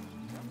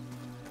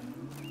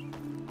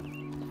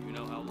 You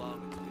know how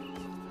long it's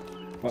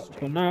been. But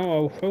for now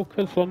I'll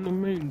focus on the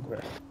main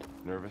quest.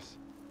 Nervous?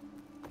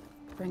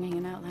 Bringing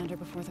an outlander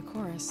before the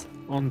chorus.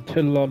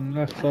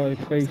 Unless I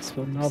face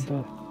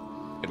another.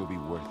 It'll be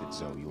worth it,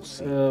 Zoe, you'll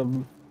see.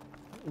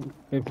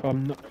 If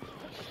I'm not...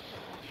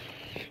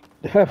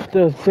 have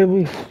to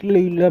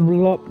seriously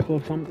level up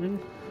or something.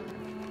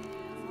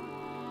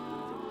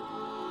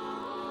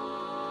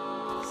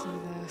 So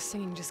the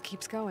singing just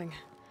keeps going.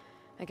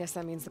 I guess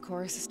that means the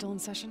chorus is still in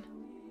session?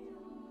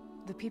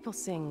 The people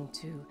sing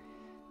to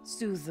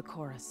soothe the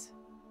chorus,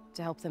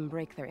 to help them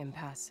break their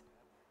impasse.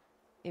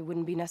 It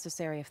wouldn't be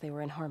necessary if they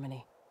were in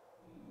harmony.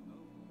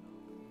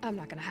 I'm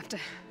not gonna have to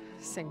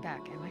sing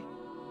back, am I?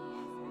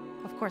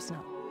 Of course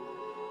not.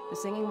 The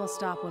singing will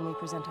stop when we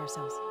present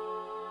ourselves.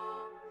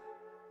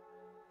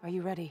 Are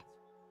you ready?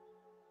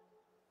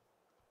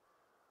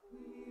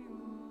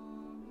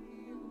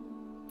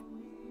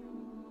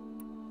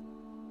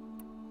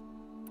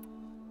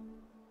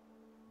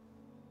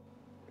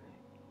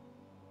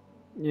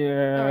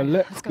 Yeah, Alright,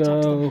 let's let's go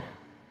talk to them. go.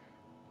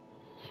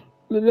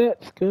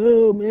 Let's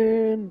go,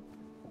 man.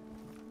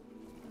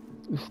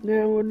 It's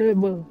now or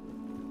never.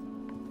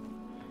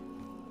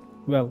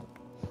 Well.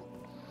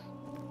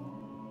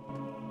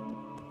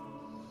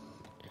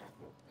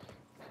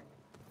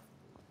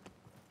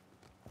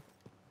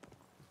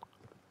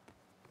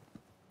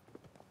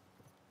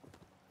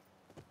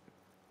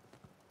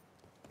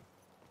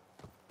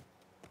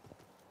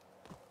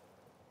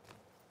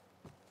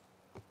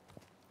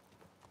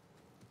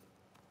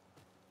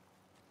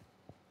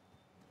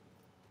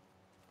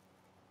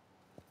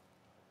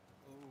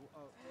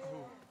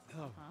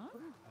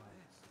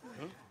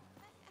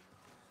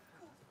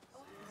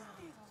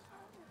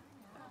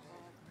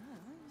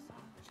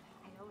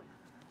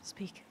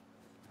 Speak.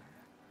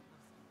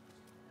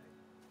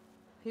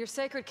 Your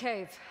sacred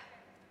cave.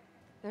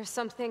 There's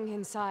something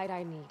inside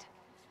I need.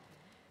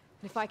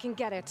 And if I can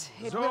get it,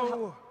 it will help.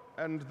 Zoe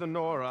and the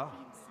Nora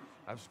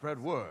have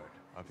spread word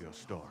of your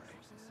story.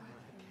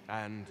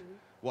 And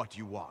what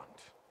you want.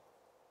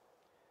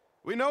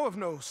 We know of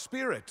no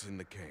spirit in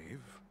the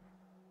cave.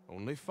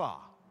 Only Fa,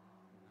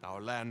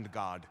 our land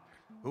god,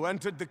 who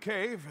entered the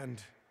cave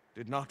and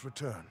did not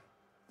return.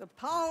 The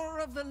power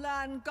of the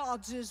land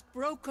gods is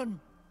broken.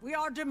 We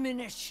are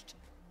diminished.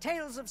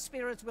 Tales of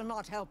spirits will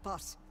not help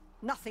us.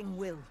 Nothing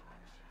will.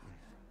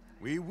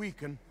 We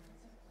weaken.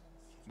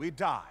 We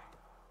die.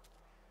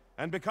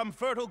 And become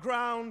fertile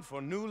ground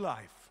for new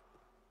life.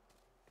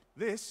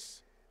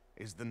 This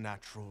is the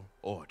natural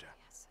order.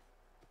 Yes.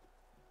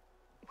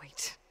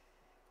 Wait.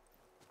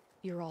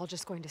 You're all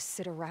just going to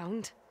sit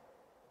around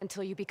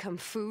until you become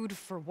food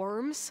for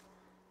worms?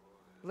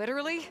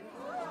 Literally?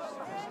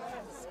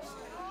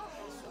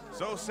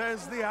 So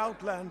says the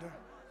Outlander,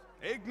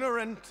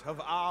 ignorant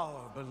of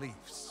our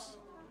beliefs.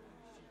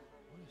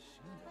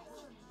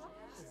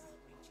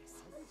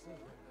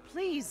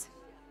 Please.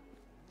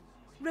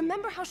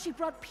 Remember how she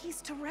brought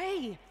peace to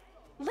Ray.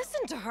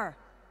 Listen to her.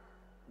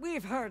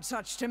 We've heard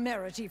such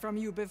temerity from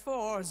you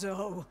before,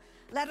 Zoe.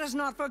 Let us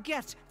not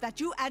forget that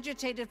you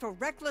agitated for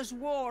reckless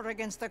war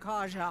against the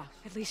Kaja.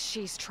 At least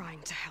she's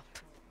trying to help.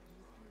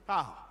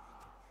 How?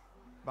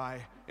 By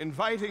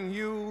inviting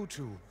you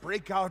to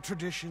break our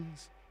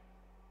traditions?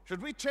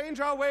 Should we change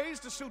our ways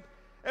to suit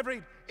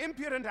every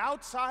impudent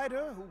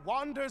outsider who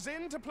wanders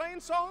into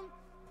Plainsong?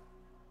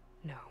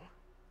 No.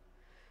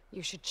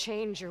 You should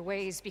change your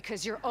ways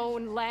because your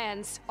own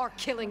lands are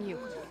killing you.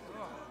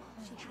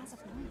 She has a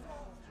point.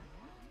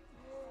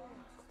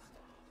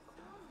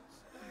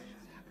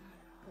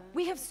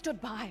 We have stood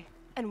by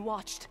and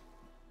watched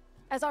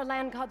as our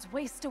land gods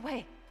waste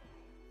away.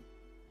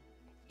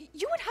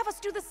 You would have us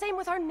do the same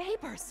with our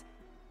neighbors,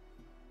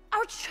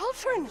 our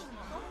children.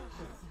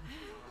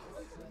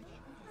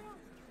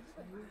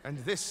 And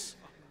this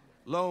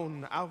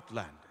lone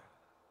outlander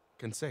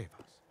can save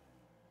us.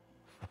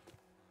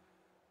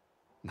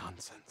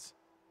 Nonsense.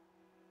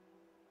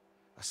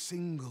 A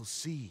single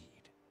seed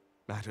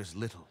matters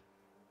little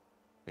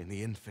in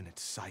the infinite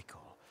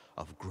cycle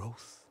of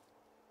growth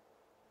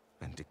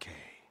and decay.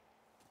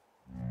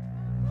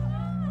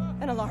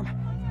 An alarm.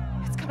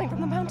 It's coming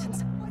from the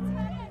mountains.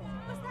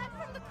 Was that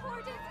from the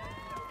cordon?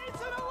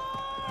 It's an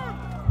alarm!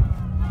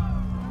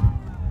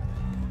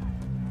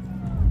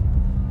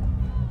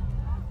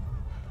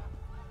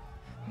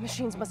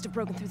 Machines must have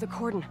broken through the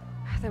cordon.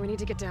 Then we need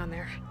to get down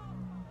there.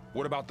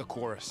 What about the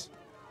chorus?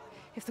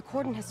 If the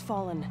cordon has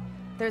fallen,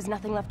 there's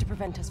nothing left to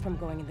prevent us from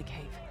going in the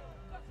cave.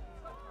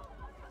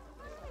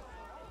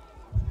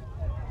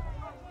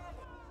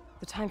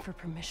 The time for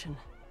permission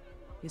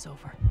is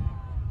over.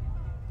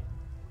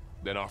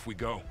 Then off we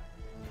go.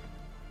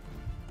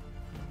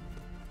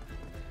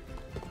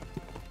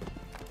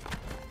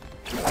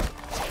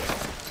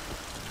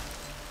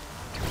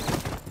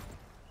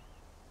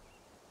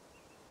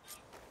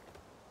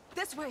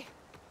 This way!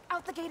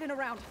 Out the gate and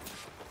around!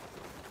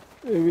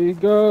 Here we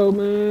go,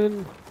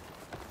 man.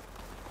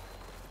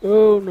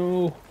 Oh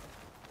no.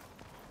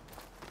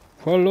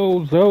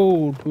 Follow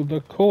Zoe to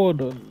the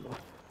cordon.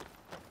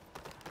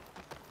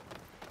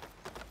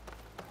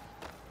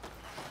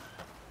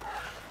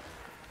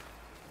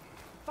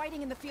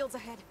 Fighting in the fields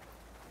ahead.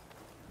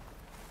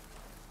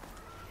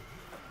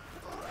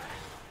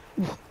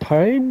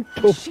 Time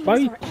to Machines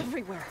fight. are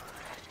everywhere.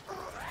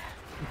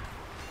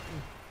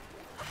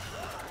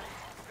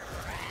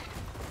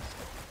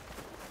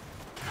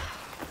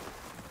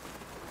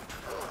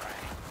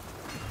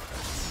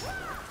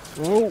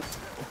 Oh,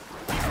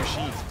 These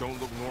machines don't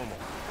look normal.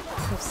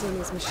 I've seen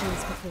these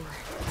machines before.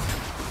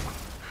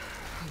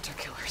 Hunter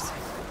killers.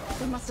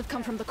 They must have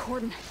come from the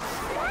cordon.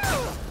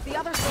 The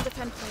others will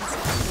defend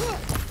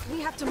Plainsong.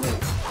 We have to move.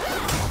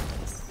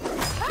 The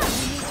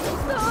others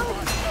pulled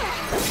out?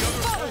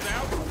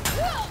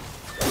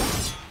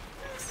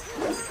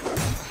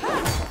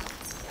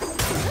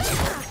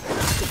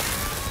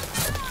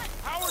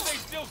 How are they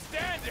still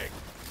standing?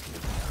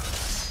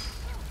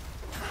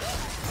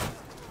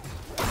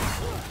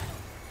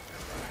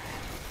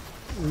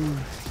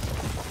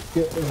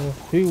 get a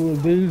few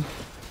of these.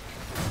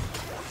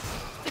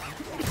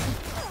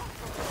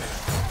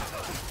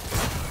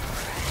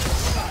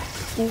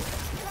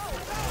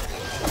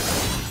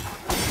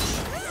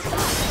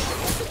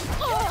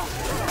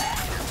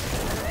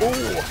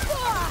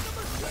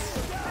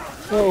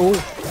 Oh.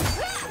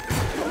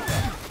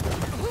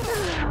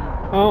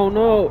 Oh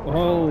no.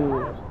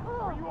 Oh.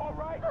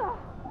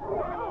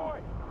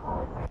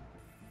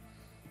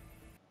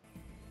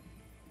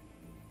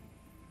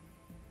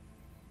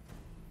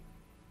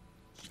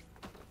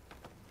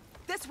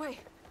 This way!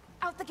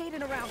 Out the gate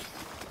and around!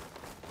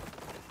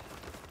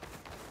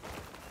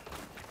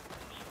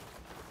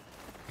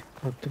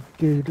 Out the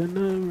gate and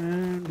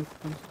around, you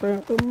can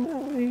start a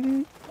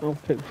movie.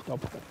 Okay,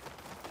 stop it.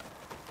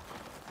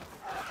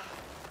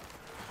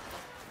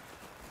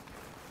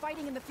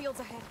 Fighting in the fields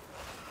ahead.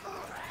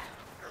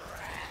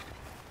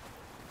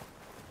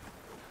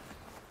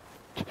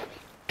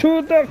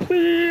 To the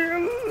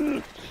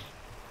field!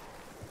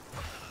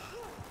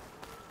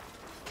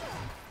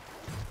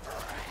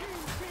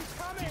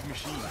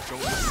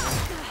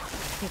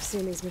 I've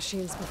seen these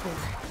machines before.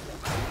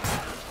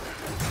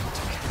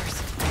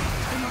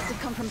 They must have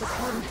come from the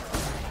cordon.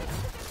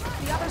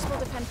 The others will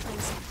defend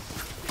things.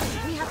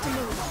 We have to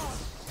move.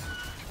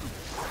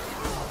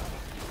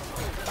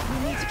 We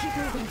need to keep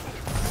moving.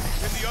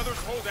 Can the others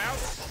hold out?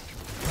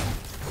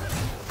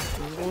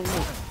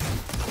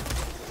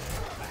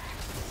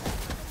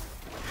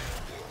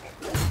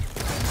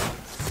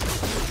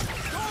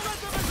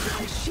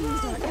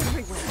 Machines are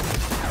everywhere.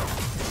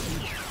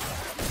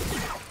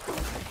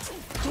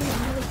 Do you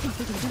really think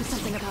we can do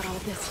something about all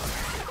of this?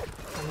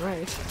 All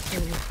right.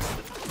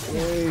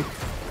 Yay.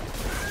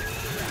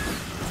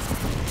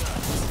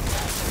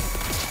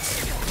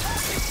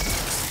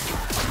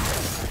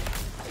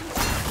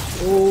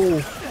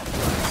 Oh.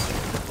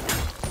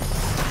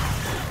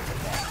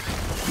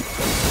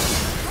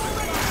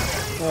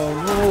 Oh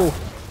no.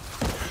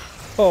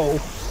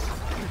 Oh.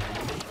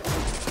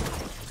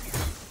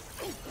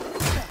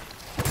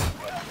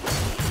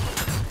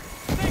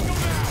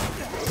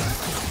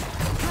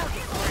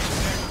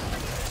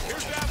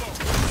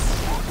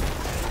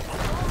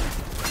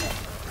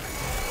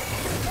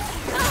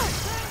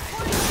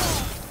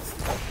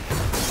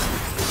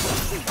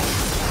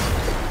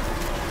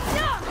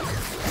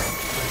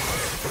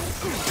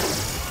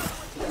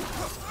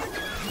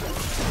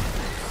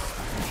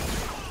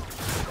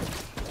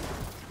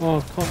 Oh, I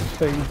can't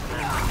see.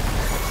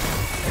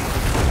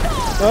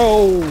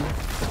 Oh!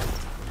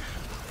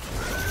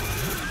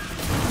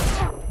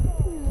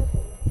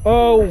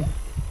 Oh!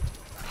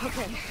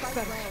 Okay,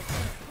 better.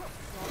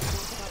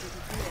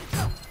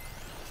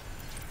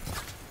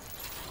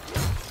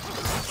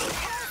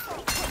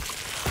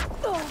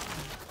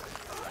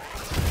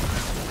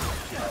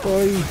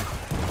 Oi!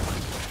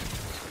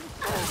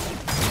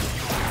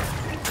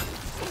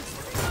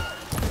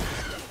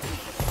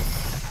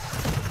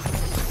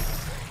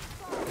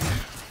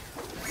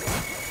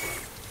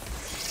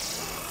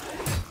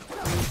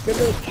 Get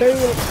the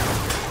table.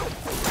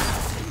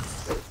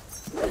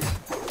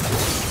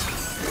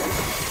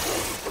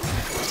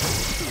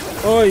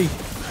 Oi!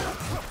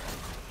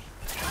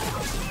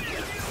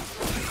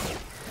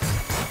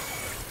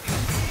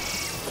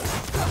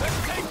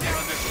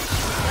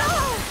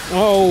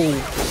 Oh!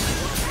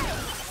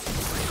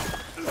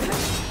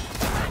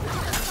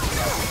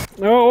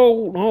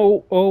 No!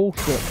 No! Oh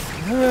shit!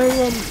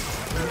 And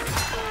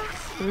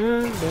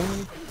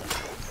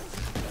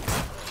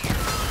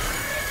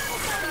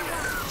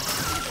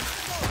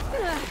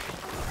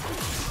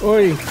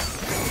Oi!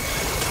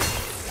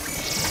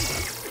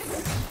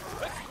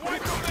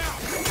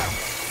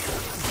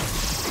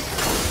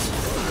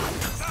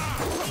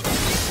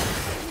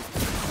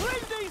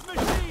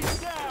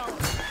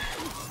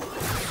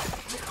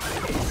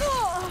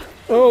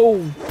 Oh!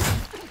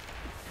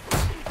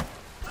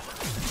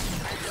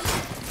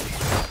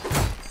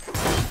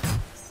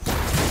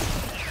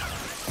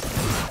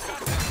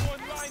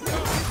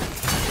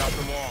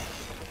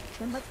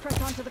 Then let's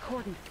press on to the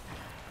cordon.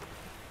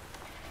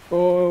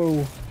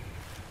 Oh!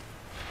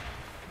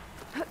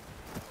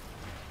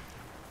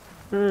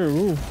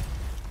 Oh!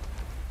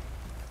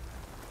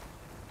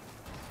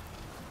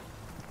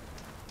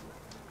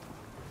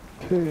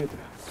 Good.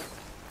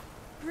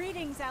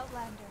 Greetings,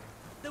 Outlander.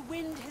 The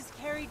wind has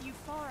carried you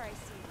far, I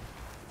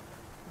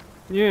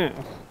see. Yeah.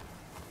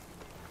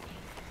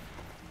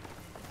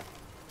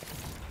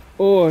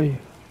 Oi.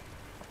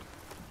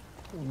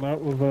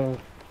 That was a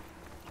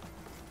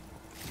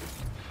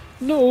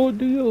no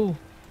deal.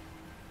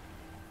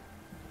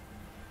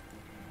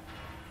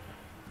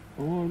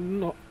 Oh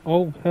no!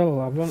 Oh hell!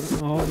 I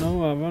haven't. Oh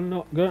no! Have I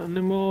not got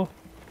any more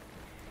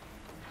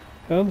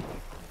health?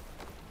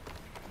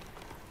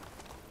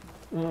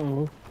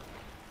 Oh.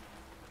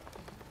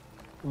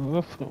 Well,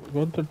 that's not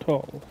good at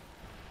all.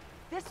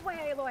 This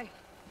way, Aloy.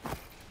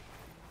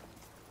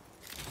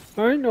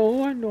 I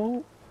know. I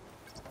know.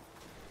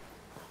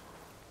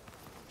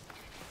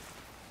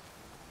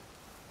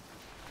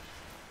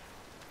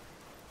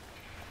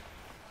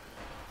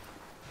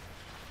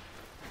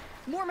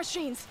 More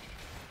machines.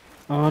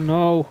 Oh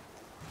no!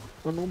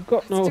 I don't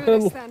got no Let's do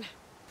this health. then.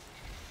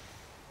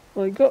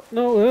 I got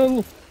no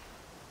health.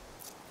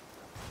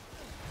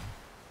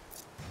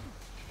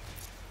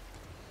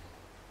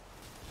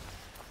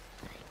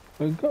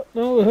 I got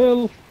no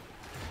health.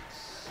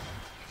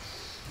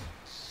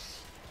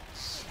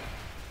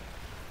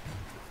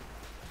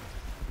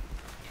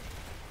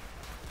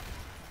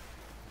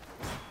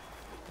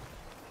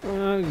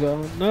 I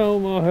got no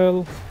more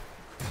health.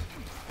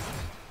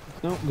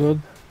 It's not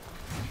good.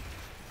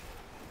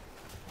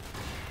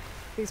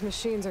 These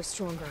machines are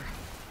stronger,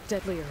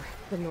 deadlier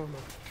than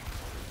normal.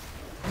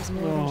 There's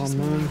more than Oh, just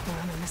man. one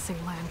and a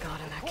missing land god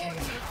in that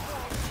cave.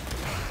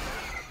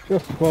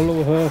 Just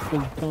follow her for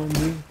the time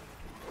being.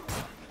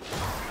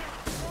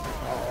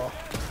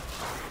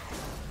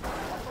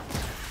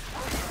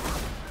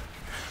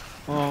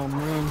 Oh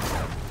man.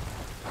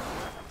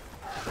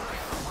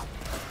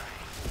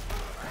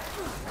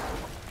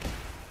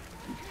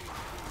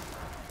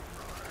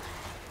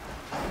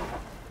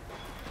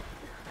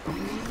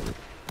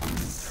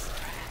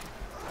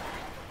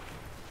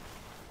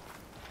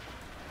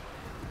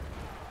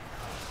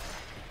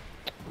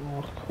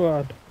 Oh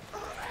crud.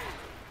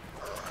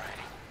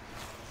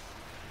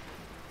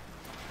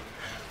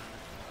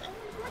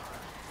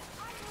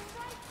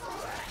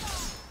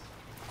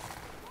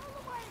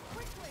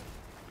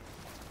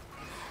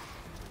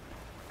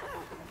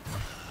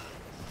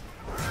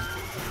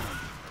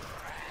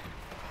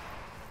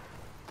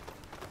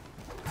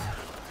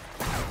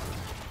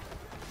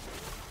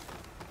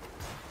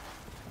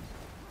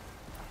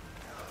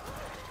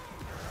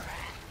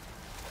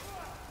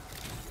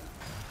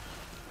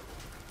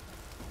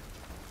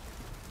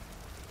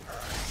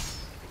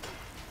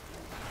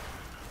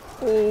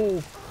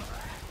 Oh.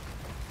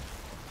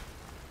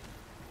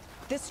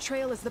 This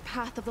trail is the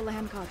path of the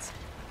land gods.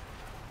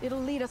 It'll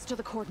lead us to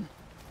the cordon.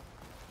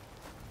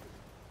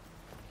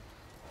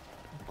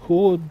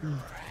 Cordon.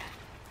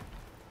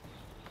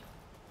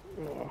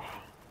 Oh.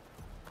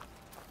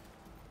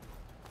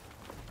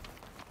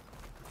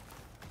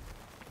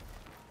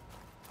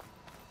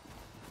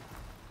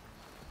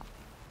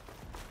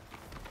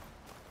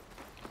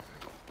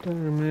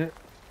 Damn it.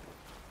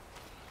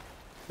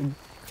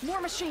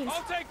 More machines!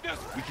 I'll take this!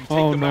 We can take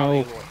Oh, them out,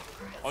 no. Aloy.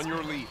 On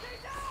your lead.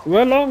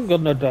 Well, I'm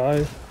gonna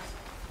die.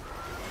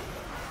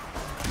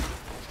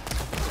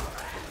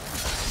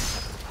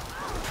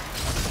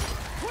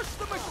 Push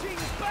the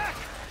machines back!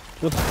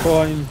 Just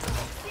try and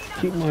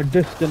keep my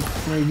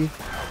distance, maybe.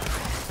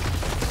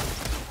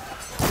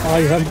 I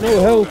have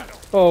no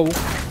health. Oh.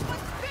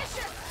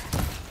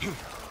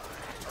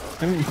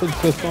 I didn't put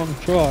this on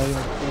try.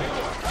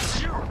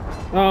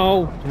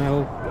 Oh,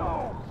 no.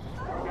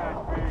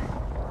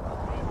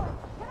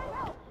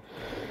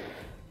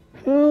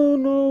 Oh,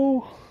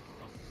 no.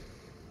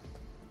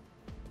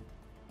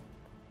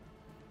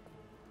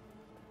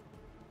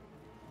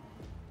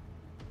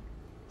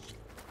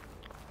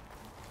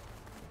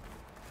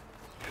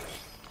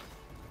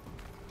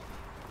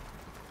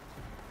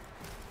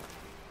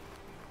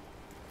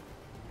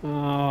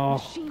 Oh,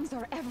 Machines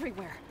are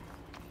everywhere.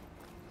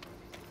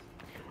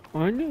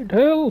 I need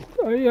health.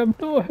 I have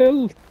no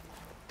health.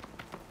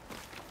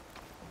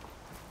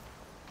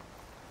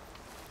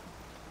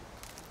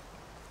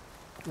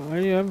 I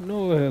have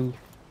no health.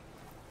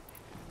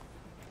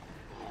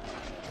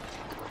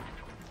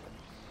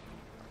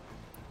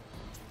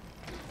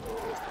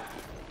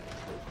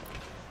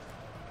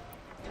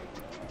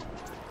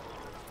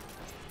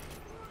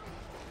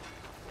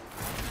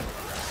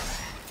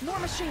 More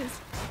machines!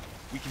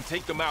 We can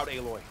take them out,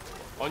 Aloy.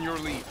 On your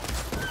lead.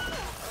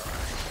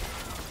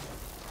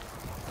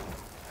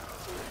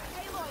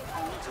 Aloy,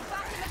 I need you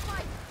back in the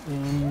fight.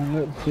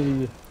 Let's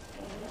see.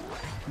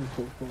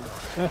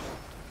 Ah.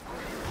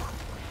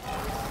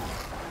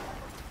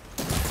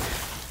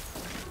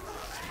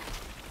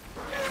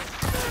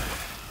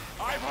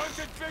 I've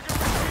hunted bigger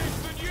machines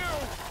than you!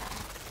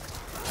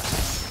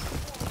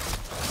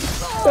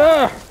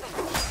 Ah!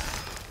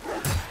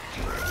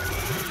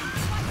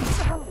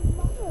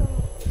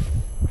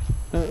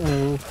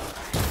 Uh-oh.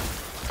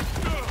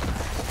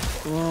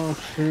 Oh,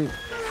 shoot.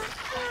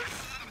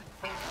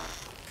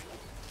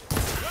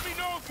 Let me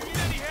know if you need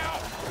any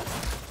help!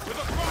 With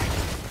a fight!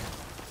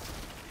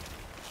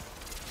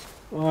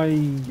 Ay.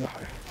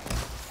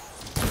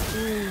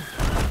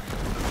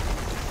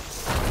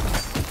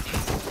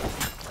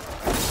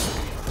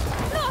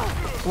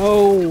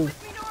 Oh.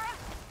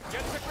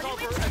 Get to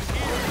cover and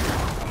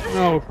heal!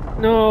 No.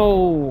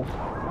 No.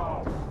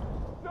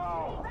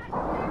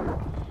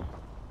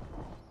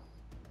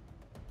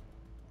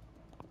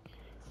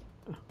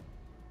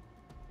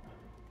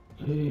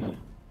 Okay.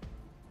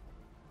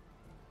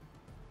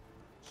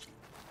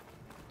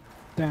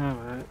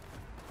 Damn it.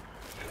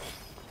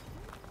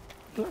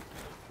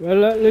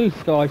 Well, at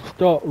least I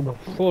start with a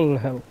full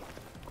health.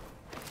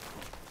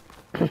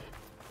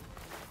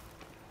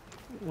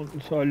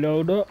 Once I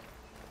load up,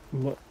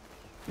 but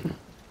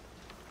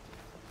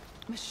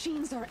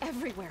Machines are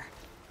everywhere.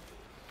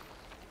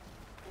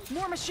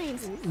 More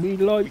machines! we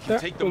like We can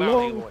that take for them out,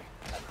 long. Aloy.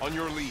 On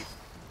your lead.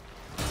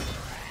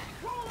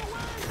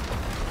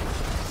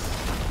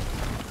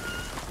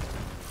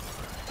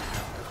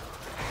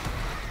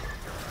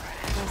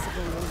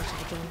 Possibly number to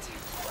the dent.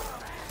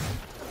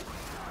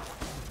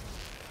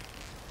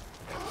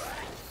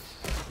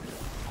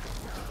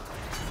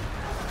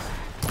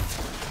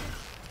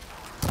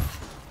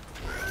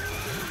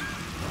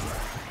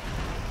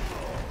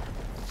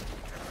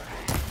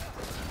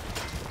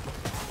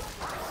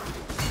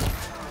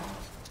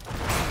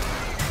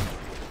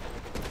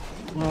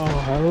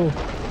 hell.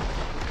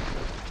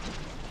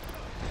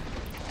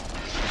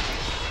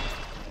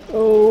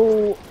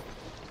 Oh,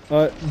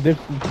 this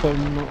is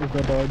probably not a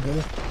good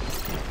idea.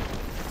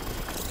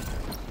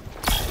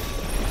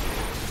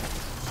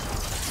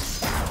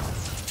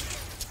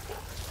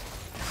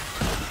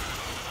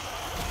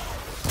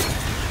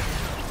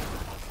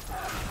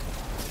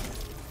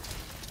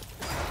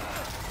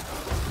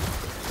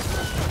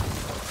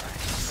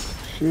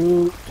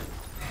 Shoot.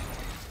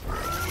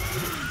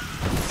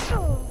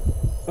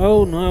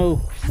 Oh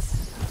no.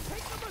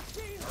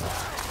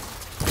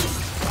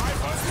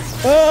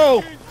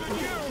 Oh!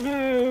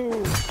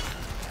 No!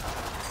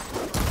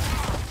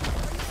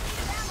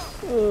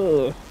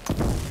 Ugh.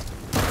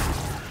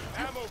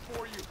 Ammo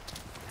for you.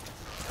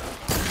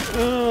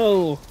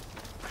 Oh!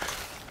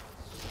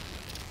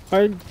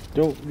 I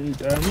don't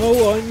need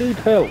ammo, I need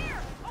help.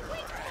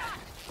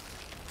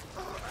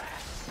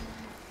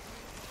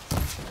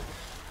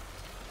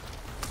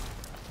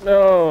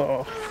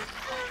 No.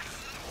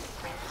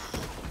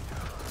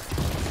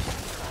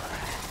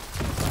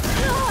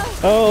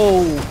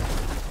 Oh.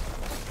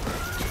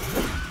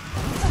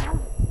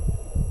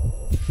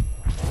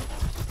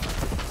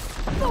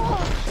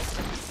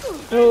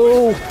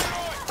 Oh.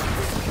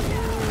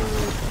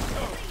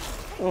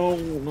 Oh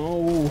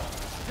no.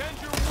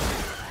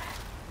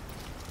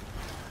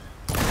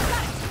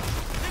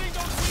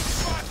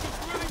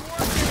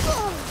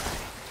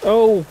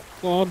 Oh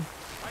God.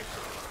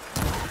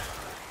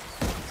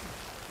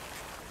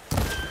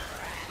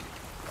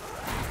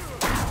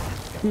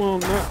 Come on,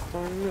 that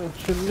one. I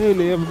should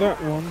nearly have that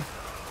one.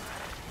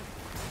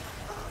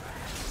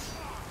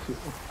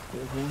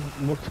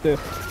 What's this?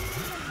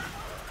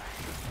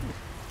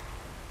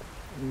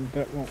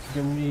 That won't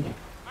give me.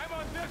 I'm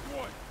on this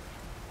one.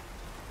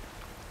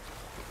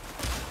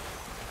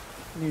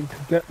 Need to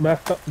get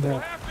back up there. We'll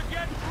have to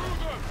get through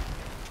them.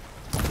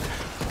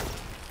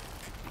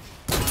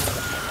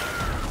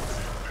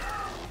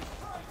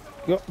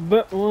 Got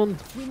that one.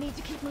 We need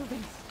to keep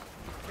moving.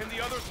 Can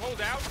the others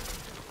hold out?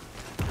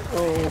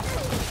 Oh.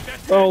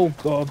 That's Oh it.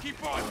 God.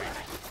 Keep on me.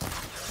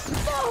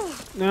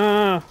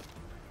 Nah.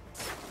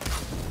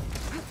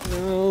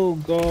 Oh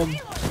God.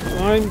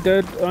 I'm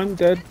dead. I'm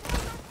dead.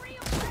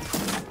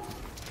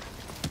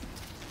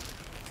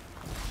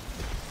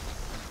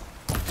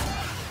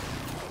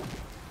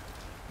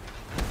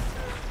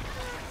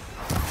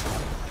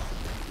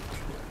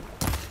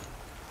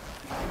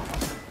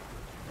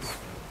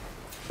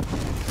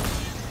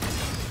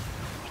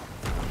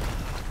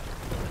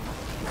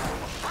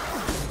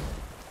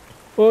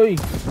 Oi.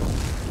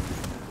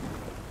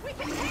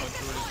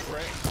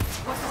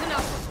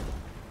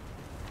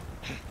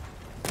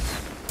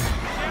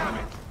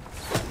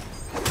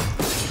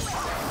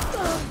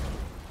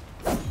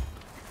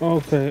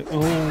 Okay,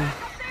 oh.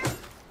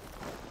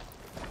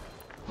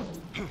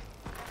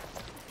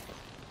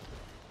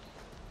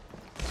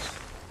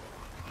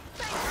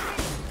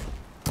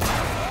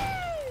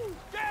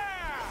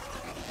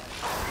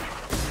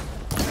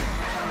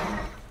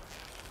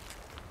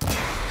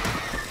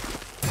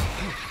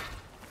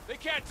 They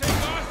can't take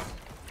us.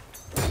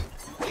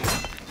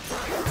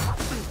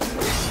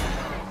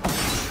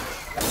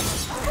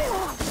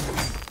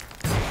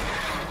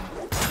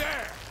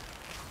 There.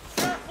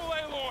 Careful,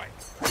 Aloy.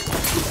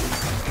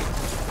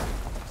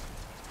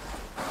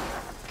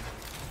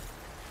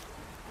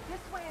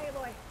 This way,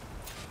 Aloy.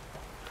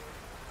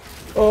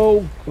 Oh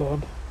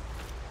God.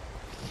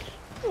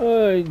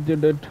 I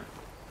did it.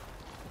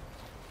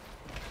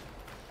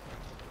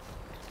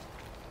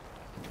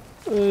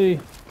 Hey.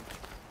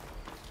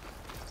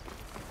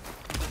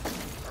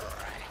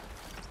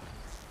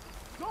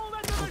 Don't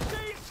let the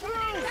machine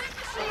through.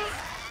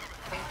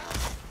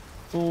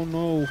 Oh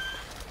no.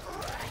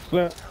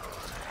 That.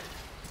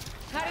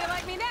 How do you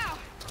like me now?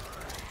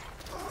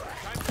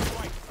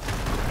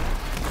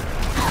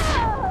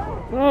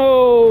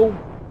 Oh.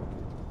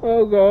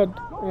 Oh God.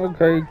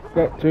 Okay,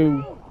 got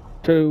two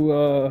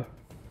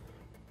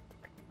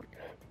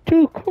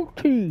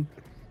cookies.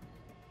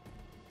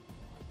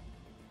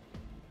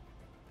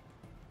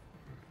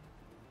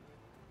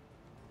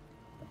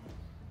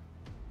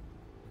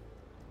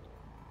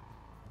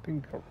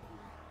 Think of